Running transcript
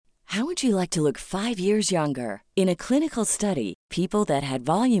How would you like to look 5 years younger? In a clinical study, people that had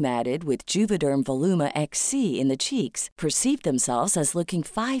volume added with Juvederm Voluma XC in the cheeks perceived themselves as looking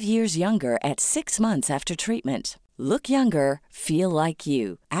 5 years younger at 6 months after treatment. Look younger, feel like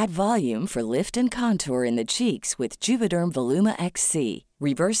you. Add volume for lift and contour in the cheeks with Juvederm Voluma XC.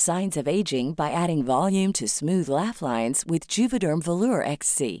 Reverse signs of aging by adding volume to smooth laugh lines with Juvederm Volure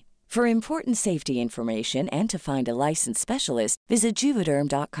XC. For important safety information and to find a licensed specialist, visit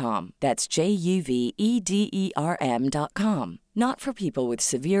Juvederm.com. That's JUVEDERM.com. Not for people with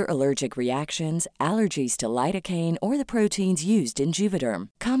severe allergic reactions, allergies to lidocaine, or the proteins used in Juvederm.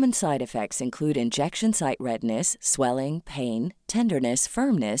 Common side effects include injection site redness, swelling, pain, tenderness,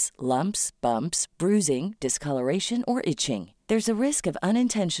 firmness, lumps, bumps, bruising, discoloration, or itching. There's a risk of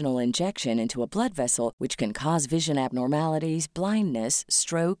unintentional injection into a blood vessel, which can cause vision abnormalities, blindness,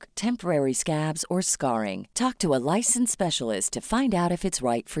 stroke, temporary scabs, or scarring. Talk to a licensed specialist to find out if it's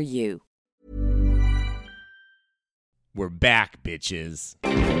right for you. We're back, bitches.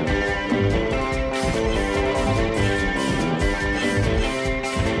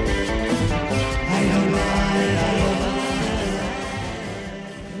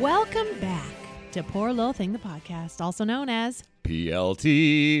 Welcome back to Poor Little Thing, the podcast, also known as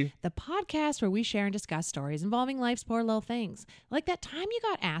PLT. The podcast where we share and discuss stories involving life's poor little things. Like that time you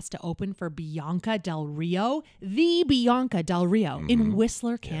got asked to open for Bianca Del Rio, the Bianca Del Rio in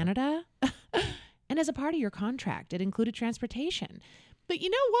Whistler, Canada. And as a part of your contract, it included transportation. But you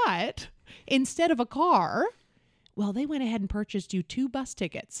know what? Instead of a car, well, they went ahead and purchased you 2 bus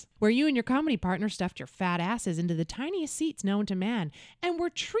tickets where you and your comedy partner stuffed your fat asses into the tiniest seats known to man and were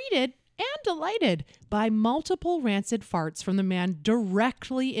treated and delighted by multiple rancid farts from the man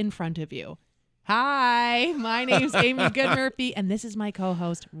directly in front of you. Hi, my name's Amy Goodmurphy, and this is my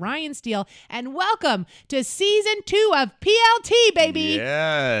co-host, Ryan Steele, and welcome to Season 2 of PLT, baby!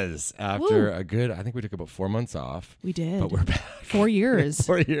 Yes. After a good, I think we took about 4 months off. We did. But we're back. 4 years.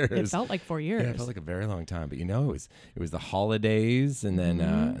 4 years. It felt like 4 years. Yeah, it felt like a very long time. But you know, it was the holidays, and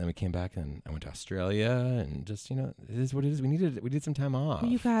then we came back, and I went to Australia, and just, you know, it is what it is. We did some time off.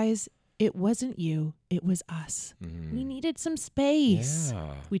 Well, you guys, it wasn't you, it was us. We needed some space.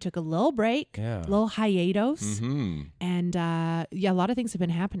 Yeah. We took a little break, Yeah. little hiatus, Mm-hmm. and a lot of things have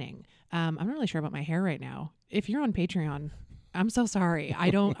been happening. I'm not really sure about my hair right now. If you're on Patreon, I'm so sorry.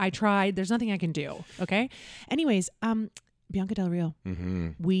 I tried. There's nothing I can do. Okay. Anyways, Bianca Del Rio.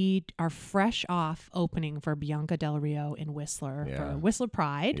 We are fresh off opening for Bianca Del Rio in Whistler for Whistler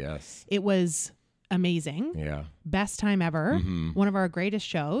Pride. Yes. It was amazing. Yeah. Best time ever. One of our greatest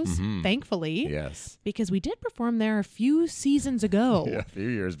shows, thankfully. Yes. Because we did perform there a few seasons ago. Yeah, a few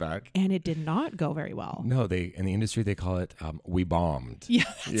years back. And it did not go very well. No, in the industry they call it we bombed. Yeah,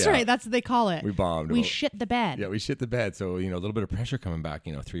 that's right. That's what they call it. We bombed. We shit the bed. Yeah, we shit the bed. So, you know, a little bit of pressure coming back,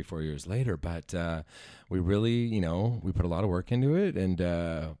 3-4 years later. But we really, we put a lot of work into it,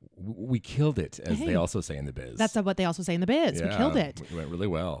 and we killed it, as they also say in the biz. That's what they also say in the biz. Yeah, we killed it. It went really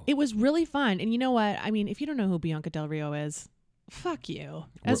well. It was really fun. And you know what? I mean, if you don't know who Bianca Del Rio is, fuck you.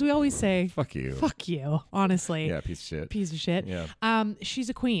 As we always say. Fuck you. Fuck you, honestly. Yeah, piece of shit. Piece of shit. Yeah. She's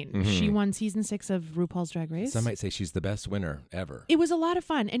a queen. She won season 6 of RuPaul's Drag Race. Some might say she's the best winner ever. It was a lot of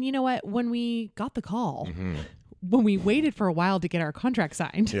fun. And you know what? When we got the call, when we waited for a while to get our contract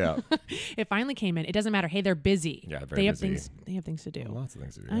signed, it finally came in. It doesn't matter. Hey, they're busy. Yeah, they have things. They have things to do. Lots of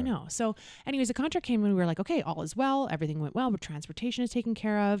things to do. I know. So, anyways, the contract came and we were like, okay, all is well. Everything went well, but transportation is taken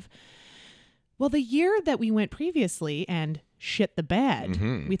care of. Well, the year that we went previously and shit the bed,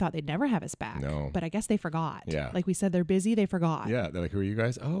 we thought they'd never have us back. No. But I guess they forgot. Yeah. Like we said, they're busy. They forgot. Yeah. They're like, who are you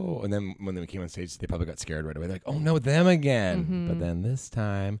guys? Oh. And then when they came on stage, they probably got scared right away. They're like, oh, no, them again. But then this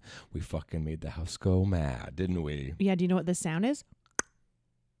time, we fucking made the house go mad, didn't we? Yeah. Do you know what this sound is?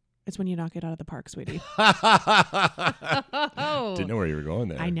 It's when you knock it out of the park, sweetie. Didn't know where you were going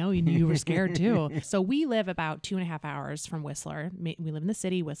there. I know. You were scared too. So we live about 2.5 hours from Whistler. We live in the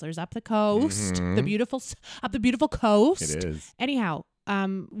city. Whistler's up the coast, up the beautiful coast. It is. Anyhow,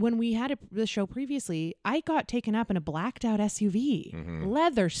 when we had the show previously, I got taken up in a blacked out SUV,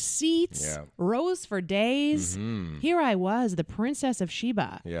 leather seats, rows for days. Here I was, the Princess of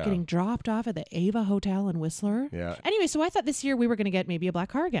Sheba, getting dropped off at the Ava Hotel in Whistler. Yeah. Anyway, so I thought this year we were going to get maybe a black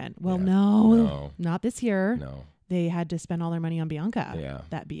car again. Well, no, not this year. No. They had to spend all their money on Bianca,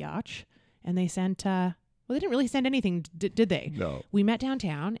 that biatch. And they sent, well, they didn't really send anything, did they? No. We met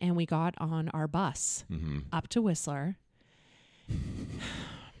downtown and we got on our bus up to Whistler.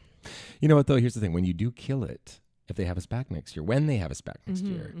 You know what, though? Here's the thing. When you do kill it, if they have us back next year, when they have us back next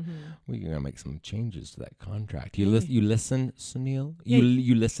year, we're going to make some changes to that contract. You listen, Sunil?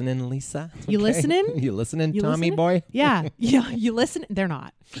 You listening, Lisa? You listening? You listening, Tommy boy? Yeah. You listen. They're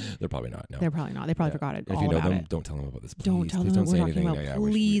not. They're probably not. No. They're probably not. They probably forgot it. If all you know about them, it. don't tell them about this. Please. Don't tell Please them don't what we're say talking anything. about. Yeah,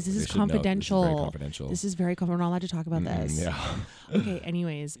 Please, they this is should know. confidential. This is very confidential. This is very confidential. We're not allowed to talk about this. Yeah. Okay,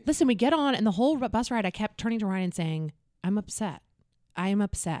 anyways. Listen, we get on, and the whole bus ride, I kept turning to Ryan and saying, I'm upset. I am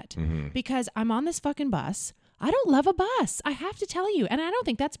upset. Because I'm on this fucking bus. I don't love a bus. I have to tell you. And I don't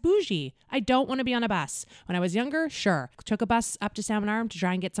think that's bougie. I don't want to be on a bus. When I was younger, sure. Took a bus up to Salmon Arm to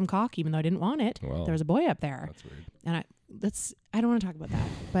try and get some cock, even though I didn't want it. Well, there was a boy up there. That's weird. And I don't want to talk about that.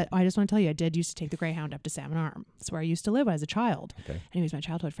 But I just want to tell you, I did used to take the Greyhound up to Salmon Arm. That's where I used to live as a child. Okay. And he was my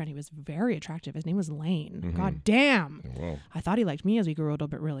childhood friend. He was very attractive. His name was Lane. God damn. Whoa. I thought he liked me as we grew older,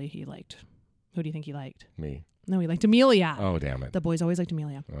 but really he liked, who do you think he liked? Me. No, he liked Amelia. Oh, damn it. The boys always liked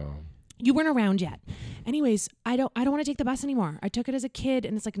Amelia. Oh. You weren't around yet. Anyways, I don't want to take the bus anymore. I took it as a kid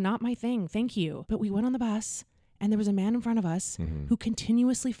and it's like not my thing. Thank you. But we went on the bus and there was a man in front of us who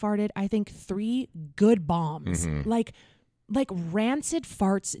continuously farted, I think 3 good bombs. Like rancid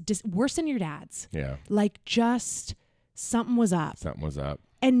farts, worse than your dad's. Yeah. Like just something was up. Something was up.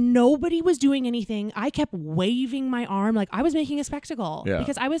 And nobody was doing anything. I kept waving my arm like I was making a spectacle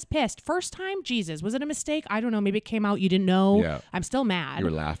because I was pissed. First time, Jesus, was it a mistake? I don't know. Maybe it came out. You didn't know. Yeah. I'm still mad. You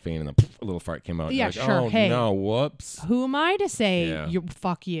were laughing and then a little fart came out. Yeah, Like, sure. Oh, Hey. no. Whoops. Who am I to say Yeah.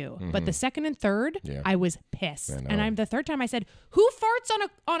 fuck you? But the second and third, I was pissed. I know. And I'm the third time I said, who farts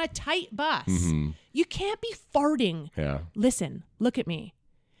on a tight bus? You can't be farting. Yeah. Listen, look at me.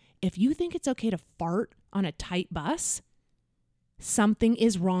 If you think it's okay to fart on a tight bus, something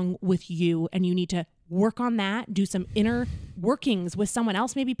is wrong with you and you need to work on that, do some inner workings with someone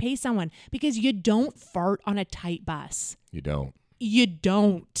else, maybe pay someone, because you don't fart on a tight bus. You don't. You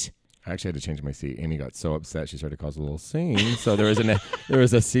don't. I actually had to change my seat. Amy got so upset she started to cause a little scene. So there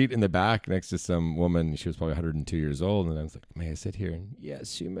was a seat in the back next to some woman. She was probably 102 years old, and I was like, "May I sit here?" And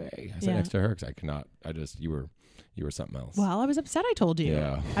yes, you may. I sat next to her because I could not. You were something else. Well, I was upset. I told you.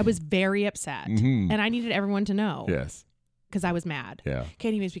 Yeah. I was very upset, and I needed everyone to know. Yes. Because I was mad. Yeah. Okay,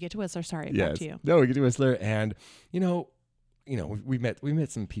 anyways, we get to Whistler. Sorry, Yes. back to you. No, we get to Whistler, and we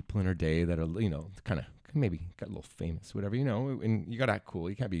met some people in our day that are kind of maybe got a little famous, whatever, and you gotta act cool.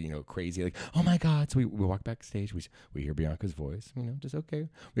 You can't be crazy like, oh my god. So we walk backstage, we hear Bianca's voice, just okay.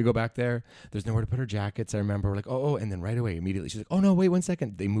 We go back there, there's nowhere to put our jackets. I remember we're like, oh, and then right away immediately she's like, oh no, wait 1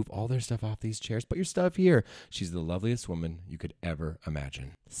 second. They move all their stuff off these chairs, put your stuff here. She's the loveliest woman you could ever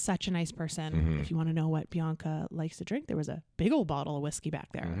imagine. Such a nice person. If you want to know what Bianca likes to drink, there was a big old bottle of whiskey back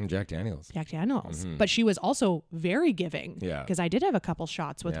there. Jack Daniels. Jack Daniels. But she was also very giving. Yeah. Because I did have a couple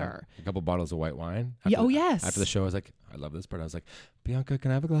shots with her. A couple bottles of white wine. Oh, yes. After the show, I was like, I love this part. I was like, Bianca, can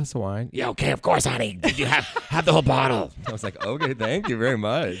I have a glass of wine? Yeah, okay, of course, honey. Did you have the whole bottle? I was like, okay, thank you very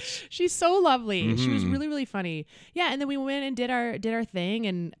much. She's so lovely. She was really, really funny. Yeah, and then we went and did our thing,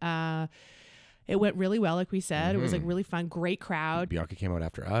 and it went really well, like we said. It was like really fun, great crowd. Bianca came out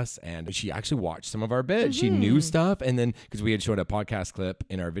after us, and she actually watched some of our bits. She knew stuff, and then because we had shown a podcast clip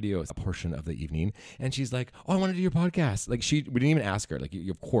in our video, a portion of the evening, and she's like, "Oh, I want to do your podcast." Like we didn't even ask her. Like,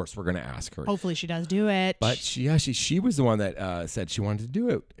 of course, we're gonna ask her. Hopefully, she does do it. But she was the one that said she wanted to do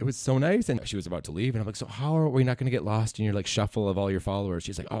it. It was so nice, and she was about to leave, and I'm like, "So how are we not gonna get lost in your shuffle of all your followers?"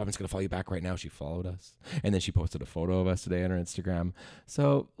 She's like, "Oh, I'm just gonna follow you back right now." She followed us, and then she posted a photo of us today on her Instagram.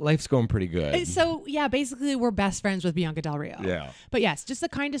 So life's going pretty good. So yeah, basically we're best friends with Bianca Del Rio. Yeah. But yes, just the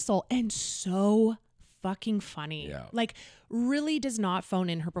kindest soul and so fucking funny. Yeah. Like really does not phone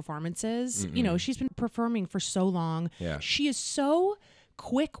in her performances. She's been performing for so long. Yeah. She is so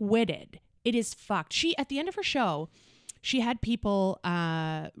quick-witted. It is fucked. She at the end of her show, she had people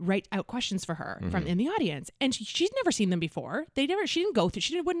write out questions for her from in the audience, and she's never seen them before. She didn't go through.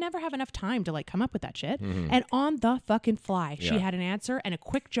 She would never have enough time to come up with that shit. And on the fucking fly, she had an answer and a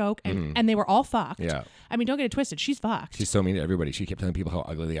quick joke, and they were all fucked. Yeah. I mean, don't get it twisted. She's fucked. She's so mean to everybody. She kept telling people how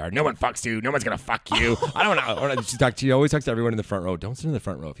ugly they are. No one fucks you. No one's gonna fuck you. I don't know. She always talks to everyone in the front row. Don't sit in the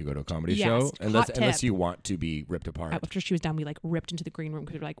front row if you go to a comedy show, unless you want to be ripped apart. After she was done, we ripped into the green room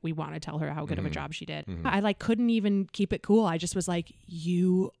because we want to tell her how good of a job she did. I couldn't even keep it cool. I just was like,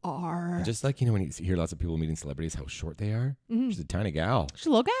 you are just when you hear lots of people meeting celebrities, how short they are. She's a tiny gal. She's a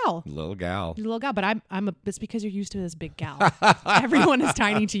little gal. Little gal. Little gal. But it's because you're used to this big gal. Everyone is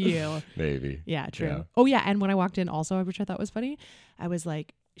tiny to you. Maybe. Yeah, true. Yeah. Oh yeah, and when I walked in, also, which I thought was funny, I was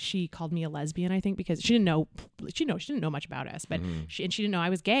like, she called me a lesbian, I think, because she didn't know much about us, but she didn't know I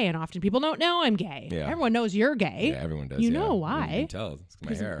was gay. And often people don't know I'm gay. Yeah. Everyone knows you're gay. Yeah, everyone does. You yeah. know why? You can tell. It's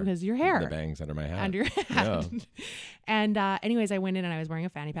my hair. Because your hair. The bangs under my hat. Under your hat. Yeah. And anyways, I went in and I was wearing a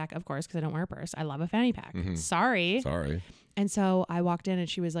fanny pack, of course, because I don't wear a purse. I love a fanny pack. Sorry. And so I walked in and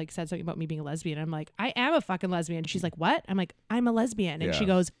she was like, said something about me being a lesbian. I'm like, I am a fucking lesbian. She's like, what? I'm like, I'm a lesbian. And she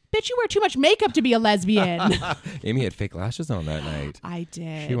goes, bitch, you wear too much makeup to be a lesbian. Amy had fake lashes on that night. I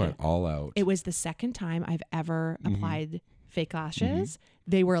did. She went all out. It was the second time I've ever applied fake lashes.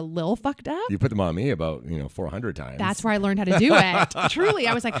 They were a little fucked up. You put them on me about 400 times. That's where I learned how to do it. Truly,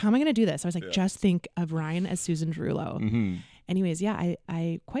 I was like, how am I going to do this? I was like, just think of Ryan as Susan Derulo. Anyways, yeah,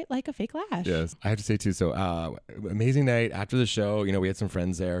 I quite like a fake lash. Yes, I have to say too. So, amazing night after the show. We had some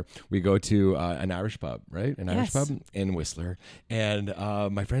friends there. We go to an Irish pub, right? An Irish pub in Whistler, and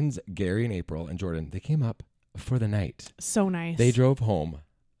my friends Gary and April and Jordan, they came up for the night. So nice. They drove home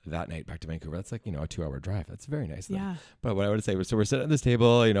that night back to Vancouver. That's like a 2-hour drive. That's very nice. Yeah. But what I would say, so we're sitting at this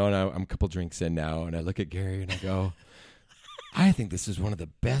table, and I'm a couple drinks in now, and I look at Gary and I go, I think this is one of the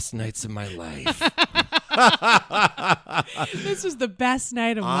best nights of my life. This was the best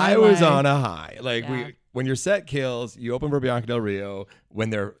night of my life. I was on a high. Like Yeah. when your set kills, you open for Bianca Del Rio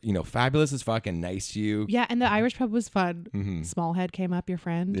when they're fabulous as fuck and nice to you. Yeah, and the Irish pub was fun. Smallhead came up, your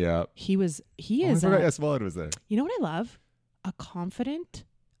friend. Yeah. He is. I forgot Smallhead was there. You know what I love? A confident.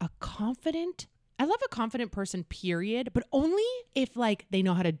 I love a confident person, period, but only if they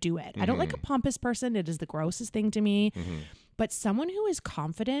know how to do it. I don't like a pompous person. It is the grossest thing to me. But someone who is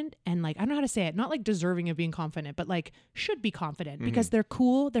confident and I don't know how to say it, not deserving of being confident, but should be confident because they're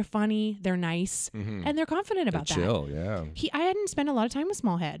cool, they're funny, they're nice, and they're confident about that. Chill, yeah. I hadn't spent a lot of time with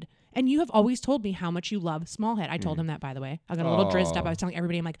Smallhead. And you have always told me how much you love Smallhead. I told him that, by the way. I got a little drizzed up. I was telling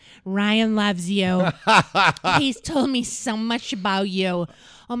everybody, I'm like, Ryan loves you. He's told me so much about you.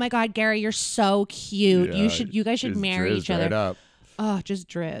 Oh my God, Gary, you're so cute. Yeah, you guys should marry each other. Right up. Oh, just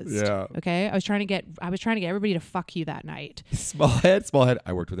drizzed. Yeah. Okay. I was trying to get everybody to fuck you that night. Smallhead.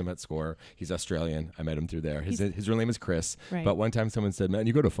 I worked with him at Score. He's Australian. I met him through there. His real name is Chris. Right. But one time someone said, "Man,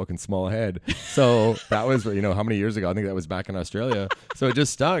 you go to fucking Smallhead." So that was how many years ago? I think that was back in Australia. So it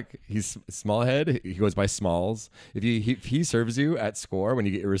just stuck. He's Smallhead. He goes by Smalls. If he serves you at Score when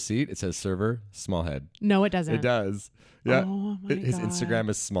you get your receipt, it says server Smallhead. No, it doesn't. It does. Yeah. Oh my His God. Instagram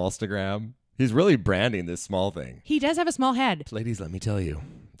is Smallstagram. He's really branding this small thing. He does have a small head. Ladies, let me tell you,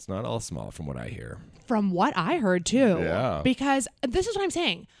 it's not all small from what I hear. From what I heard too. Yeah. Because this is what I'm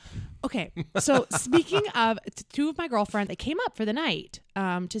saying. Okay. So speaking of two of my girlfriends, they came up for the night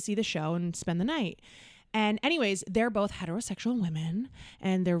to see the show and spend the night. And anyways, they're both heterosexual women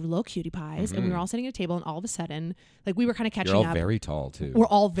and they're little cutie pies. And we were all sitting at a table and all of a sudden, we were kind of catching You're all up. very tall too. We're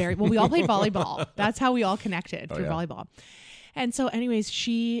all we all played volleyball. That's how we all connected through yeah. volleyball. And so anyways,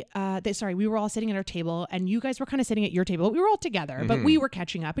 we were all sitting at our table and you guys were kind of sitting at your table. We were all together, but we were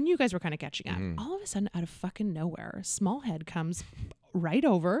catching up and you guys were kind of catching up. All of a sudden, out of fucking nowhere, Smallhead comes right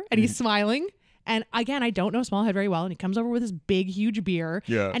over and he's smiling. And again, I don't know Smallhead very well. And he comes over with this big, huge beer.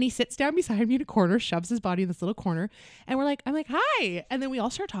 Yeah. And he sits down beside me in a corner, shoves his body in this little corner. And I'm like, hi. And then we all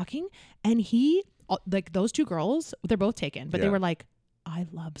start talking. And those two girls, they're both taken, but they were like, I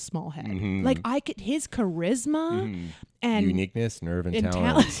love Smallhead. His charisma and uniqueness, nerve, and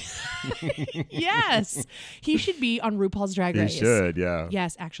talent. Yes. He should be on RuPaul's Drag Race. He should, yeah.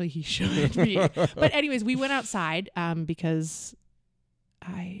 Yes, actually he should be. But anyways, we went outside because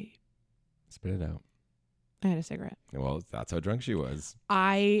I Spit it out. I had a cigarette. Well, that's how drunk she was.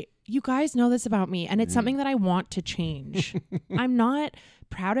 You guys know this about me, and it's something that I want to change. I'm not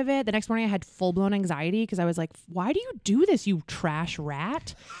proud of it. The next morning I had full-blown anxiety because I was like, why do you do this, you trash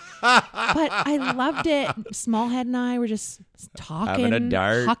rat? But I loved it. Smallhead and I were just talking. Having a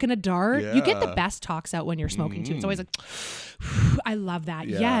dart. Hucking a dart. Yeah. You get the best talks out when you're smoking too. It's always like, I love that.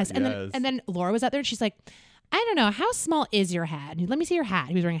 Yeah, yes. yes. And then Laura was out there and she's like, I don't know, how small is your hat? Let me see your hat.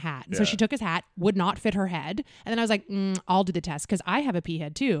 He was wearing a hat. And so she took his hat, would not fit her head. And then I was like, I'll do the test because I have a pea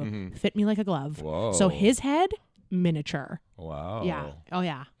head too. Fit me like a glove. Whoa. So his head, miniature. Wow. Yeah. Oh,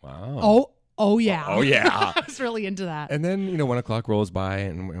 yeah. Wow. Oh, yeah. Oh, yeah. I was really into that. And then, 1 o'clock rolls by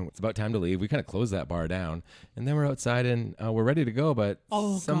and it's about time to leave. We kind of close that bar down. And then we're outside and we're ready to go, but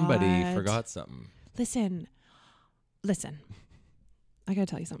somebody God. forgot something. Listen. I got to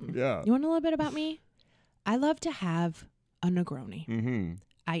tell you something. Yeah. You want to know a little bit about me? I love to have a Negroni. Mm-hmm.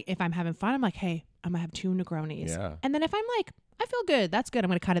 If I'm having fun, I'm like, hey, I'm going to have 2 Negronis. Yeah. And then if I'm like, I feel good, that's good, I'm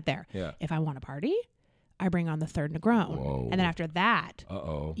going to cut it there. Yeah. If I want to party, I bring on the 3rd Negron. Whoa. And then after that,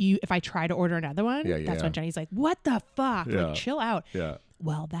 Uh-oh. if I try to order another one, Yeah, that's yeah. when Jenny's like, what the fuck? Yeah. Like, chill out. Yeah.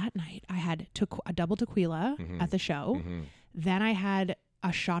 Well, that night I had a double tequila at the show. Then I had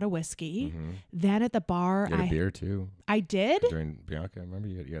a shot of whiskey. Then at the bar, You had a beer too. I did. During Bianca, I remember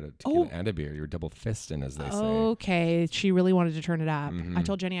you had a tequila and a beer. You were double fisting, as they say. Okay, she really wanted to turn it up. I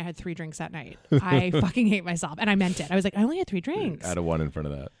told Jenny I had 3 drinks that night. I fucking hate myself, and I meant it. I was like, I only had 3 drinks. Add a 1 in front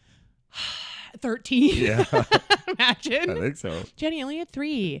of that. 13. Yeah, Imagine. I think so. Jenny only had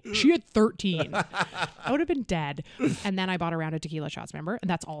 3. She had 13. I would have been dead. And then I bought a round of tequila shots, remember? And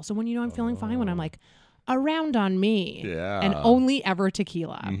that's also when you know I'm feeling fine, when I'm like, a round on me. Yeah. And only ever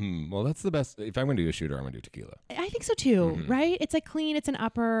tequila. Well, that's the best. If I'm going to do a shooter, I'm going to do tequila. I think so too, right? It's like clean, it's an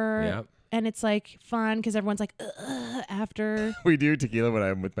upper. Yep. And it's like fun because everyone's like, after. We do tequila when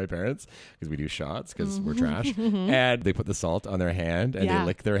I'm with my parents because we do shots because we're trash. And they put the salt on their hand and they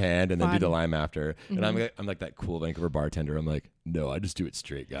lick their hand and then do the lime after. And I'm like that cool Vancouver bartender. I'm like, no, I just do it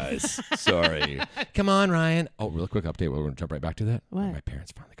straight, guys. Sorry. Come on, Ryan. Oh, real quick update. We're going to jump right back to that. What? My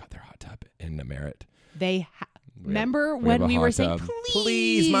parents finally got their hot tub in Merritt. They remember when we were saying,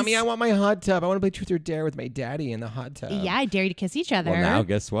 please, mommy, I want my hot tub. I want to play Truth or Dare with my daddy in the hot tub. Yeah, I dare you to kiss each other. Well, now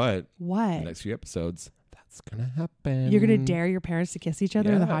guess what? What? The next few episodes, that's going to happen. You're going to dare your parents to kiss each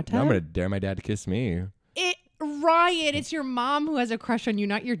other in the hot tub? No, I'm going to dare my dad to kiss me. Ryan, it's your mom who has a crush on you,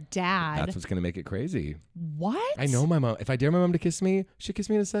 not your dad. That's what's going to make it crazy. What? I know my mom. If I dare my mom to kiss me, she'll kiss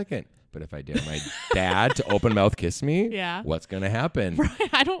me in a second. But if I dare my dad to open mouth kiss me, what's going to happen? Right,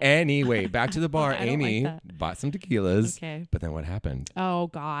 I don't. Anyway, back to the bar. I don't Amy like that. bought some tequilas. Okay. But then what happened? Oh,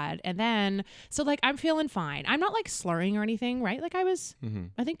 God. And then, so like, I'm feeling fine. I'm not like slurring or anything, right? Like I was,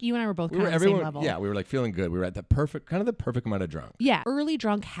 I think you and I were both kind of the same level. Yeah, we were like feeling good. We were at the perfect amount of drunk. Yeah. Early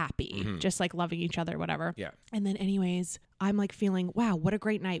drunk, happy, just like loving each other, whatever. Yeah. And then anyways, I'm like feeling, wow, what a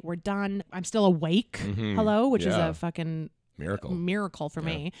great night. We're done. I'm still awake. Hello, which is a fucking miracle for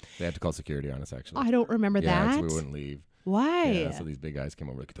me. They had to call security on us, actually. I don't remember that. So we wouldn't leave. Why? Yeah, so these big guys came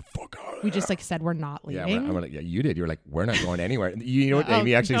over like, get the fuck out of there. We just like said we're not leaving. I'm like, yeah, you did. You were like, we're not going anywhere. You know what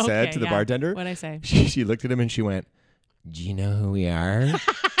Amy actually said to the bartender? What'd I say? She looked at him and she went, do you know who we are?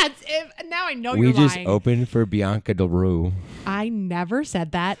 Now I know we you're just lying. opened for Bianca Del Rue. I never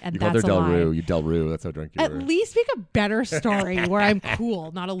said that, and You that's called her a Del lie. Rue. You Del Rue. That's how drunk you At were. least make a better story where I'm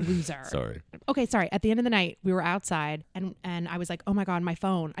cool, not a loser. Sorry. Okay, sorry. At the end of the night, we were outside, and I was like, oh my God, my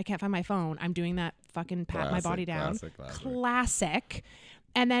phone. I can't find my phone. I'm doing that fucking pat my body down. Classic.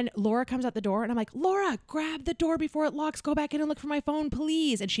 And then Laura comes out the door, and I'm like, Laura, grab the door before it locks. Go back in and look for my phone,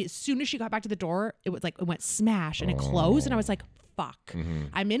 please. And as soon as she got back to the door, it went smash, and it closed, and I was like, fuck.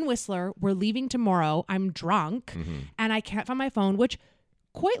 I'm in Whistler. We're leaving tomorrow. I'm drunk, and I can't find my phone, which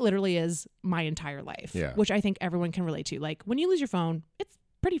quite literally is my entire life, which I think everyone can relate to. Like, when you lose your phone, it's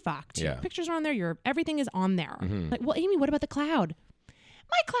pretty fucked. Yeah. Pictures are on there. Everything is on there. Like, well, Amy, what about the cloud?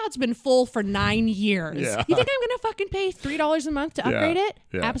 My cloud's been full for 9 years. Yeah. You think I'm going to fucking pay $3 a month to upgrade it?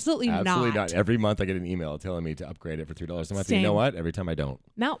 Yeah. Absolutely not. Every month I get an email telling me to upgrade it for $3 a month. And you Same. know what? Every time I don't.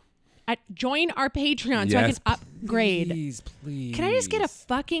 No. Join our Patreon so I can upgrade. Please. Can I just get a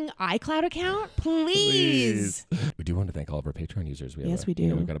fucking iCloud account? Please. We do want to thank all of our Patreon users. We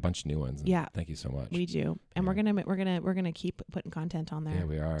do. We've got a bunch of new ones. Yeah. Thank you so much. We do. And we're gonna keep putting content on there. Yeah,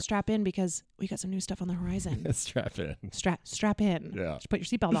 we are. Strap in because we got some new stuff on the horizon. Strap in. Strap in. Yeah. Just put your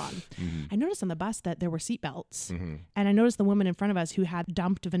seatbelt on. I noticed on the bus that there were seatbelts. And I noticed the woman in front of us who had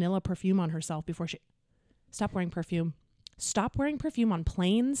dumped vanilla perfume on herself before she stopped wearing perfume. Stop wearing perfume on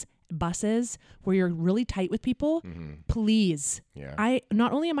planes, buses, where you're really tight with people. Please. Yeah.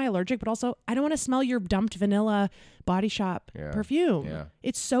 Not only am I allergic, but also I don't want to smell your dumped vanilla Body Shop perfume. Yeah.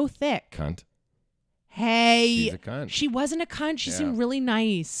 It's so thick. Cunt. Hey. She's a cunt. She wasn't a cunt. She seemed really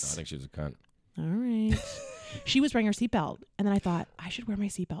nice. I think she was a cunt. All right. She was wearing her seatbelt. And then I thought, I should wear my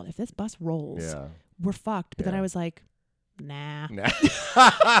seatbelt. If this bus rolls, we're fucked. But then I was like, nah.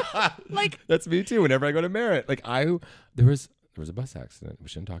 Like, that's me too. Whenever I go to Merritt, like there was a bus accident. We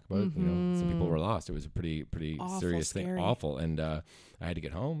shouldn't talk about it. You know, some people were lost. It was a pretty awful, serious thing. scary. Awful. And I had to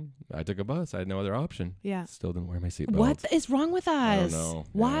get home. I took a bus. I had no other option. Yeah. Still didn't wear my seatbelt. What is wrong with us? I don't know.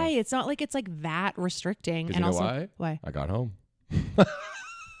 Why? Yeah. It's not like it's like that restricting. And you know also, why? I got home.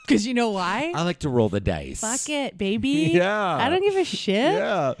 Because you know why? I like to roll the dice. Fuck it, baby. Yeah. I don't give a shit.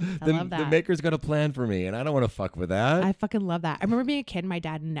 Yeah. I love that. The maker's got a plan for me, and I don't want to fuck with that. I fucking love that. I remember being a kid, my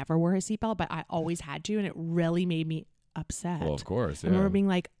dad never wore his seatbelt, but I always had to, and it really made me upset. Well, of course. I remember being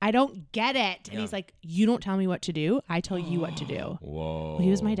like, I don't get it. And he's like, you don't tell me what to do. I tell you what to do. Whoa. Well, he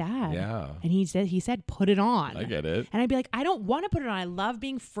was my dad. Yeah. And he said, put it on. I get it. And I'd be like, I don't want to put it on. I love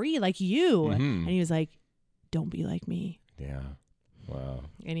being free like you. And he was like, don't be like me. Yeah. Wow.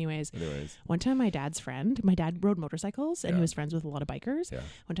 Anyways, one time my dad rode motorcycles and he was friends with a lot of bikers. Yeah.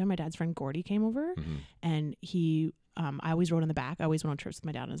 One time my dad's friend Gordy came over and he, I always rode in the back. I always went on trips with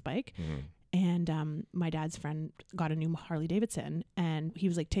my dad on his bike. And my dad's friend got a new Harley Davidson, and he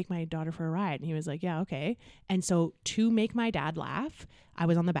was like, take my daughter for a ride. And he was like, yeah, okay. And so to make my dad laugh, I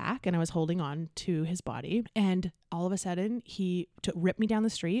was on the back and I was holding on to his body. And all of a sudden he ripped me down the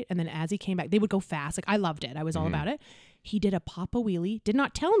street. And then as he came back, they would go fast. Like I loved it. I was all about it. He did a Papa Wheelie, did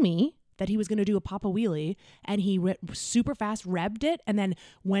not tell me that he was going to do a Papa Wheelie, and he super fast revved it and then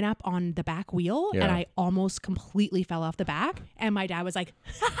went up on the back wheel. Yeah. And I almost completely fell off the back. And my dad was like,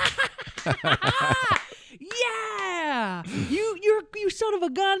 yeah, you son of a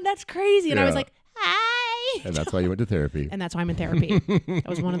gun, that's crazy. And I was Yeah. like, hi. And that's why you went to therapy. And that's why I'm in therapy. That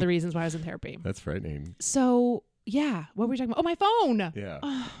was one of the reasons why I was in therapy. That's frightening. So yeah, what were we talking about? Oh, my phone. Yeah.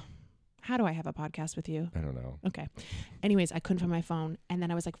 How do I have a podcast with you? I don't know. Okay. Anyways, I couldn't find my phone. And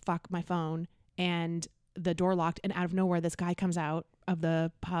then I was like, fuck my phone. And the door locked. And out of nowhere, this guy comes out of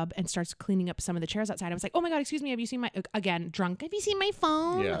the pub and starts cleaning up some of the chairs outside. I was like, oh my God, excuse me. Have you seen my, again, drunk. Have you seen my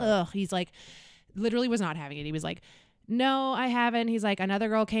phone? Yeah. Ugh. He's like, literally was not having it. He was like, no, I haven't. He's like, another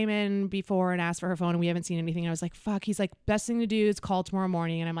girl came in before and asked for her phone and we haven't seen anything. And I was like, fuck. He's like, best thing to do is call tomorrow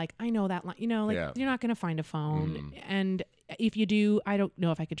morning. And I'm like, I know that, Yeah. you're not going to find a phone. And if you do, I don't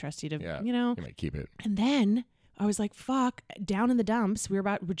know if I could trust you to, You might keep it. And then I was like, fuck, down in the dumps.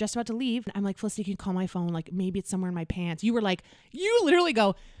 We're just about to leave. I'm like, Felicity, you can call my phone. Like maybe it's somewhere in my pants. You were like, you literally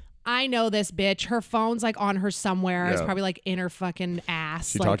go, I know this bitch. Her phone's like on her somewhere. It's Yeah. probably like in her fucking ass.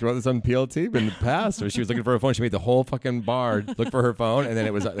 She like, talked about this on PLT in the past. Where she was looking for her phone. She made the whole fucking bar look for her phone, and then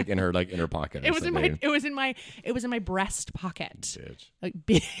it was like in her pocket. it was in my breast pocket. Bitch. Like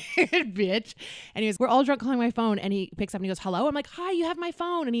bitch. Anyways, we're all drunk calling my phone, and he picks up and he goes, hello. I'm like, hi, you have my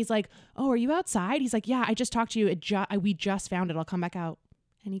phone. And he's like, oh, are you outside? He's like, yeah, I just talked to you. We just found it. I'll come back out.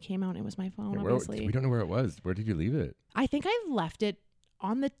 And he came out and it was my phone, obviously. We don't know where it was. Where did you leave it? I think I left it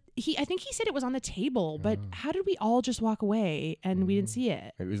on the I think he said it was on the table, but how did we all just walk away and we didn't see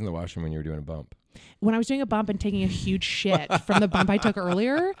it? It was in the washroom when you were doing a bump. When I was doing a bump and taking a huge shit from the bump I took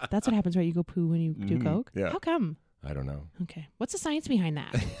earlier. That's what happens, right? You go poo when you do coke? Yeah. How come? I don't know. Okay. What's the science behind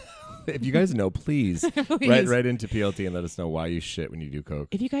that? If you guys know, please, Please. write into PLT and let us know why you shit when you do coke.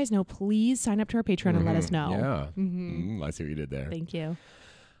 If you guys know, please sign up to our Patreon and let us know. Yeah. I see what you did there. Thank you.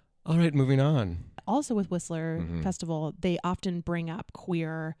 All right, moving on. Also with Whistler Festival, they often bring up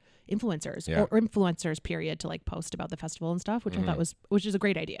queer influencers Yeah. or influencers period to like post about the festival and stuff, which I thought which is a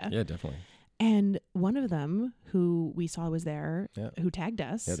great idea. Yeah, definitely. And one of them who we saw was there, Yeah. who tagged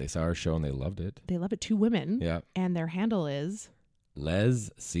us. Yeah, they saw our show and they loved it. They love it. 2 women. Yeah. And their handle is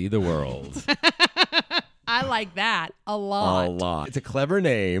Les See the World. I like that a lot. A lot. It's a clever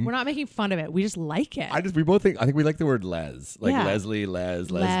name. We're not making fun of it. We just like it. I think we like the word les. Like Yeah. Leslie,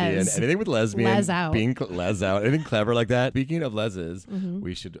 lesbian. Les. Anything with lesbian. Les out. Being les out. Anything clever like that. Speaking of leses,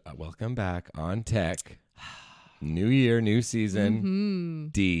 we should welcome back on tech. New year, new season.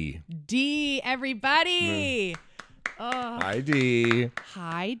 D. D, everybody. Hi, D.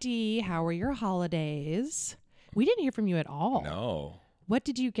 Hi, D. How are your holidays? We didn't hear from you at all. No. What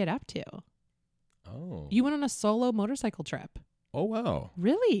did you get up to? Oh. You went on a solo motorcycle trip. Oh, wow.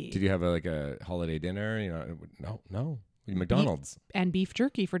 Really? Did you have a holiday dinner? No. McDonald's. And beef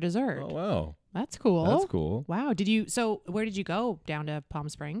jerky for dessert. Oh, wow. That's cool. That's cool. Wow. So where did you go? Down to Palm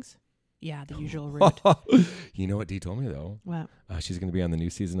Springs? Yeah, the usual route. You know what Dee told me, though? What? She's going to be on the new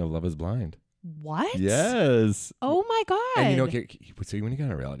season of Love is Blind. What? Yes. Oh my God. And so when you get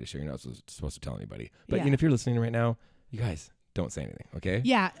on a reality show, you're not supposed to tell anybody. But Yeah. if you're listening right now, you guys don't say anything, okay?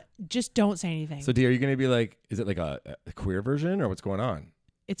 Yeah, just don't say anything. So, Dee, are you going to be like, is it like a queer version or what's going on?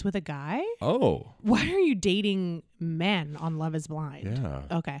 It's with a guy? Oh. Why are you dating men on Love is Blind?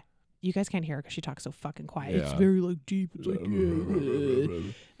 Yeah. Okay. You guys can't hear her because she talks so fucking quiet. It's Yeah. very like deep. It's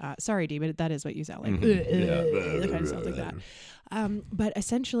like, sorry, Dee, but that is what you sound like. Mm-hmm. It kind of sounds like that. But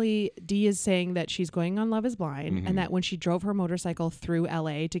essentially, Dee is saying that she's going on Love is Blind, Mm-hmm. and that when she drove her motorcycle through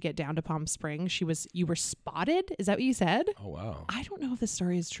LA to get down to Palm Springs, you were spotted. Is that what you said? Oh, wow. I don't know if this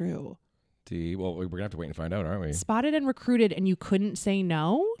story is true. Dee, well, we're going to have to wait and find out, aren't we? Spotted and recruited, and you couldn't say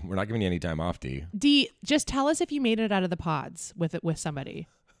no. We're not giving you any time off, Dee. Dee, just tell us if you made it out of the pods with somebody.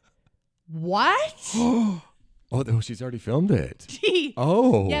 What? Oh, she's already filmed it. Dee.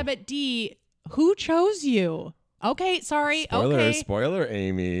 Oh. Yeah, but Dee, who chose you? Okay, sorry. Spoiler,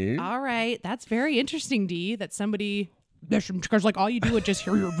 Amy. All right. That's very interesting, Dee, that somebody, because like all you do is just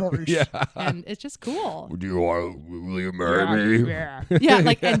hear your voice. Yeah. And it's just cool. Will you marry me? Yeah. Yeah,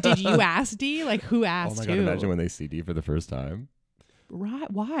 like, and did you ask Dee? Like, who Oh asked my who? God, imagine when they see Dee for the first time.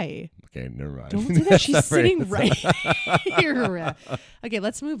 Right? Why? Okay, never mind. Don't do that. She's sitting right here. Okay,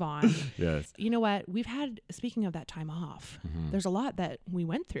 let's move on. Yes. You know what? We've had, speaking of that time off, there's a lot that we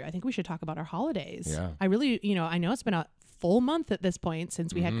went through. I think we should talk about our holidays. Yeah. I really, I know it's been a full month at this point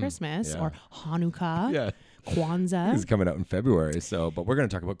since we had Christmas or Hanukkah, Yeah. Kwanzaa. It's coming out in February, but we're going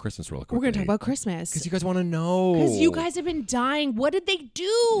to talk about Christmas real quick. We're going to talk about Christmas. Because you guys want to know. Because you guys have been dying. What did they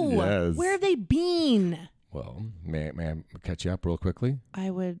do? Yes. Where have they been? Well, may I catch you up real quickly? I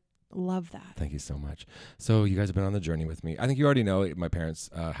would love that. Thank you so much. So you guys have been on the journey with me. I think you already know my parents'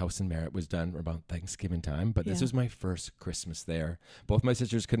 house in Merritt was done around Thanksgiving time, but this was my first Christmas there. Both my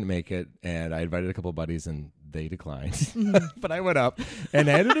sisters couldn't make it, and I invited a couple of buddies, and they declined. But I went up, and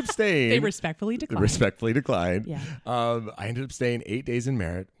I ended up staying. They respectfully declined. Respectfully declined. Yeah. I ended up staying 8 days in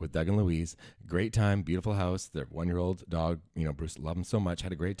Merritt with Doug and Louise. Great time, beautiful house. Their 1-year-old dog, Bruce loved him so much.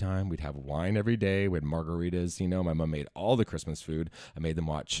 Had a great time. We'd have wine every day. We had margaritas. My mom made all the Christmas food. I made them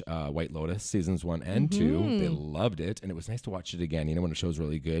watch White Lotus seasons 1 and 2. They loved it, and it was nice to watch it again. When a show's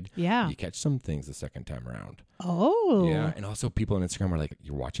really good, Yeah. you catch some things the second time around. Oh. Yeah, and also people on Instagram are like,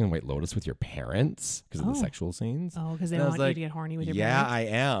 "You're watching White Lotus with your parents because of the sexual scenes." Oh, because they And I want was you to get horny with your Yeah, parents.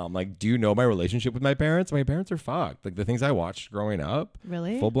 I am. Like, do you know my relationship with my parents? My parents are fucked. Like the things I watched growing up.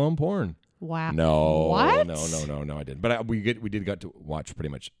 Really? Full blown porn. Wow. No. What? No, I didn't. But we did got to watch pretty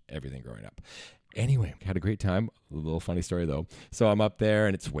much everything growing up. Anyway, had a great time. A little funny story though. So I'm up there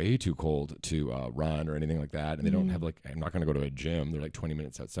and it's way too cold to run or anything like that. And they don't have I'm not going to go to a gym. They're like 20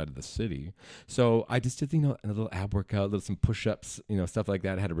 minutes outside of the city. So I just did, a little ab workout, some push-ups, stuff like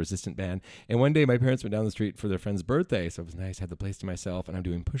that. I had a resistant band. And one day my parents went down the street for their friend's birthday. So it was nice. I had the place to myself and I'm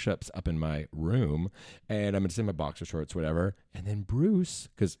doing push-ups up in my room and I'm just in my boxer shorts, whatever. And then Bruce,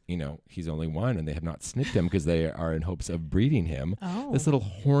 because, he's only one and they have not snipped him because they are in hopes of breeding him. Oh. This little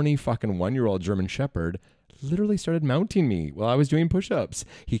horny fucking 1-year-old German Shepherd literally started mounting me while I was doing push-ups.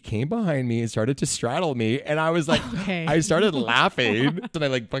 He came behind me and started to straddle me, and I was like, Okay. I started laughing, and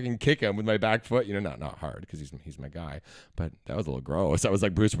I fucking kick him with my back foot. Not hard because he's my guy, but that was a little gross. I was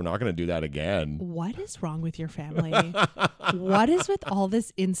like, Bruce, we're not going to do that again. What is wrong with your family? What is with all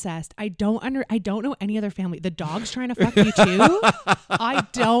this incest? I don't know any other family. The dog's trying to fuck you too? I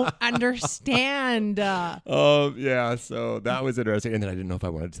don't understand. Yeah, so that was interesting, and then I didn't know if I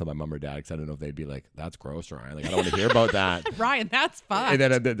wanted to tell my mom or dad because I didn't know if they'd be like, "That's gross, Ryan. Like, I don't want to hear about that." Ryan, that's fun. And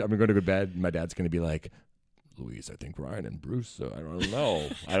then I'm going to go to bed, and my dad's going to be like, "Louise, I think Ryan and Bruce, I don't know."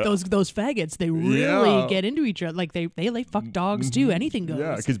 Those faggots, they really Yeah. get into each other. Like they fuck dogs too. Anything goes.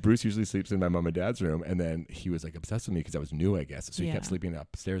 Yeah, because Bruce usually sleeps in my mom and dad's room, and then he was obsessed with me because I was new, I guess. So he Yeah. kept sleeping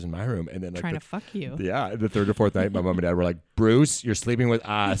upstairs in my room, and then Trying to fuck you. Yeah, the third or fourth night, my mom and dad were like, "Bruce, you're sleeping with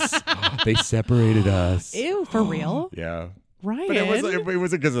us." They separated us. Ew, for real? Yeah. Ryan. But it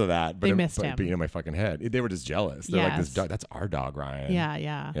wasn't because of that. But They missed him. But, my fucking head. They were just jealous. They're like, Yes. "This dog, that's our dog, Ryan."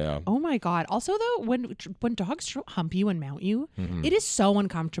 Yeah. Yeah. Oh my God. Also though, when dogs hump you and mount you, it is so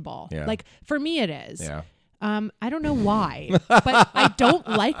uncomfortable. Yeah. Like for me it is. Yeah. I don't know why, but I don't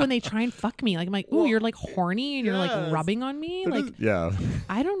like when they try and fuck me. Like I'm like, ooh, you're like horny and you're like Yes. rubbing on me. That Like is- yeah.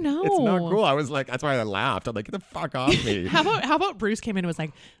 I don't know. It's not cool. I was like, that's why I laughed. I'm like, "Get the fuck off me." How about Bruce came in and was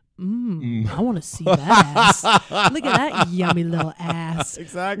like, I want to see that ass. Look at that yummy little ass.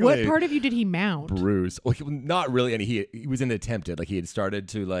 Exactly. What part of you did he mount? Bruce. Well, not really. And he was in attempted. Like he had started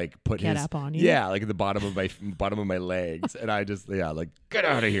to put Get his up on you? Yeah, like at the bottom of my legs, and I just get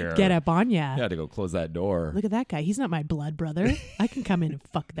out of here. Get up on ya. I had to go close that door. Look at that guy. He's not my blood brother. I can come in and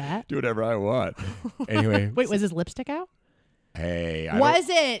fuck that. Do whatever I want. Anyway. Wait, was his lipstick out? Hey. Was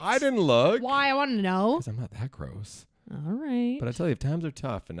it? I didn't look. Why? I want to know. Because I'm not that gross. All right. But I tell you, if times are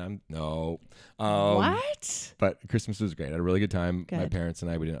tough, and I'm no. What? But Christmas was great. I had a really good time. My Good. parents and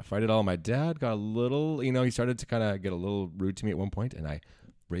I, we didn't fight at all. My dad got a little, he started to kind of get a little rude to me at one point, and I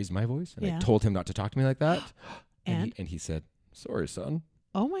raised my voice and I Yeah. told him not to talk to me like that. And? he said, "Sorry, son."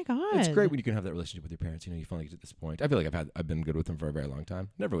 Oh my God. It's great when you can have that relationship with your parents. You finally get to this point. I feel like I've been good with them for a very long time.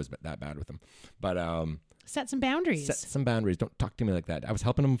 Never was that bad with them, but Set some boundaries. set some boundaries. Don't talk to me like that. I was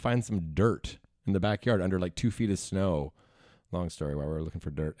helping them find some dirt in the backyard under like 2 feet of snow. Long story why we were looking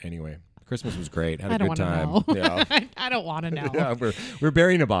for dirt. Anyway, Christmas was great. Had a I don't good want time. to know. Yeah. I don't want to know. Yeah, we're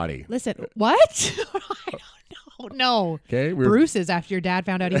burying a body. Listen, what? I don't know. Okay, Bruce's after your dad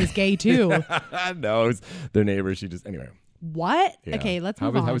found out he was gay too. no, it's their neighbor. She just anyway. What? Yeah. Okay, let's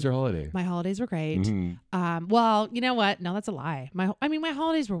move on. How was your holiday? My holidays were great. Mhm. Well, you know what? No, that's a lie. My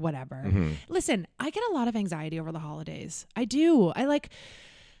holidays were whatever. Mhm. Listen, I get a lot of anxiety over the holidays. I do.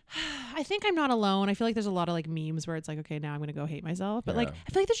 I think I'm not alone. I feel like there's a lot of like memes where it's like, okay, now I'm going to go hate myself. But like, Yeah.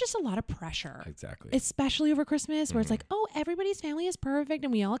 I feel like there's just a lot of pressure. Exactly. Especially over Christmas where it's like, oh, everybody's family is perfect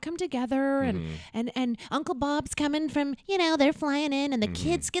and we all come together and Uncle Bob's coming from, they're flying in and the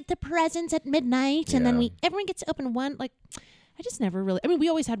kids get the presents at midnight and then everyone gets to open one. Like, I just never really, we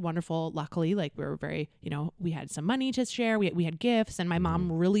always had wonderful, luckily, like we were very, we had some money to share. We had gifts and my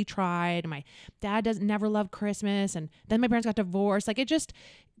mom really tried. My dad never loved Christmas. And then my parents got divorced. Like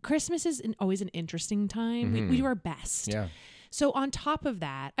Christmas is always an interesting time. We do our best. Yeah. So on top of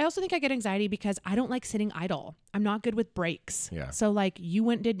that, I also think I get anxiety because I don't like sitting idle. I'm not good with breaks. Yeah. So like you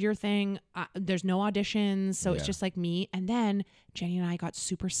went and did your thing. There's no auditions. So it's just like me. And then Jenny and I got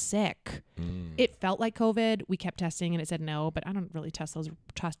super sick. It felt like COVID. We kept testing and it said no, but I don't really trust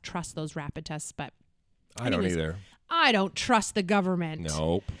those rapid tests. But I don't either. I don't trust the government.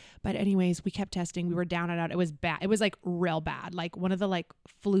 Nope. But anyways, we kept testing. We were down and out. It was bad. It was like real bad. Like one of the like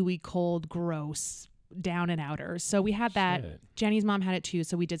fluey, cold, gross down and outers. So we had that. Shit. Jenny's mom had it too.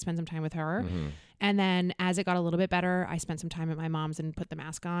 So we did spend some time with her. And then as it got a little bit better, I spent some time at my mom's and put the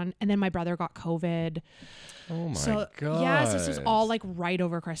mask on. And then my brother got COVID. Oh my God. Yes, this was all like right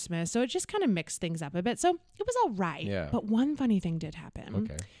over Christmas. So it just kind of mixed things up a bit. So it was all right. Yeah. But one funny thing did happen.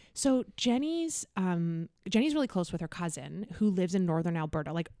 Okay. So Jenny's really close with her cousin who lives in northern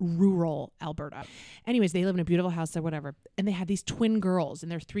Alberta, like rural Alberta. Anyways, they live in a beautiful house or whatever. And they have these twin girls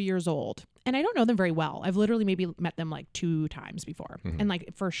and they're 3 years old. And I don't know them very well. I've literally maybe met them like 2 times before and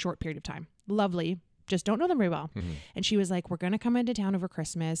like for a short period of time. Lovely. Just don't know them very well. And she was like, we're going to come into town over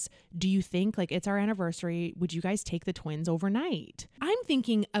Christmas. Do you think like it's our anniversary? Would you guys take the twins overnight? I'm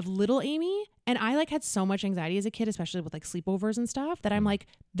thinking of little Amy. And I like had so much anxiety as a kid, especially with like sleepovers and stuff that I'm like,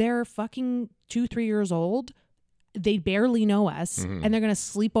 they're fucking 2-3 years old. They barely know us and they're going to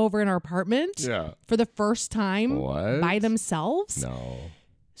sleep over in our apartment for the first time by themselves. No.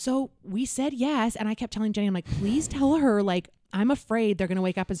 So we said yes. And I kept telling Jenny, I'm like, please tell her, like, I'm afraid they're going to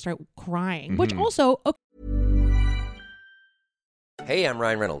wake up and start crying, which also, okay. Hey, I'm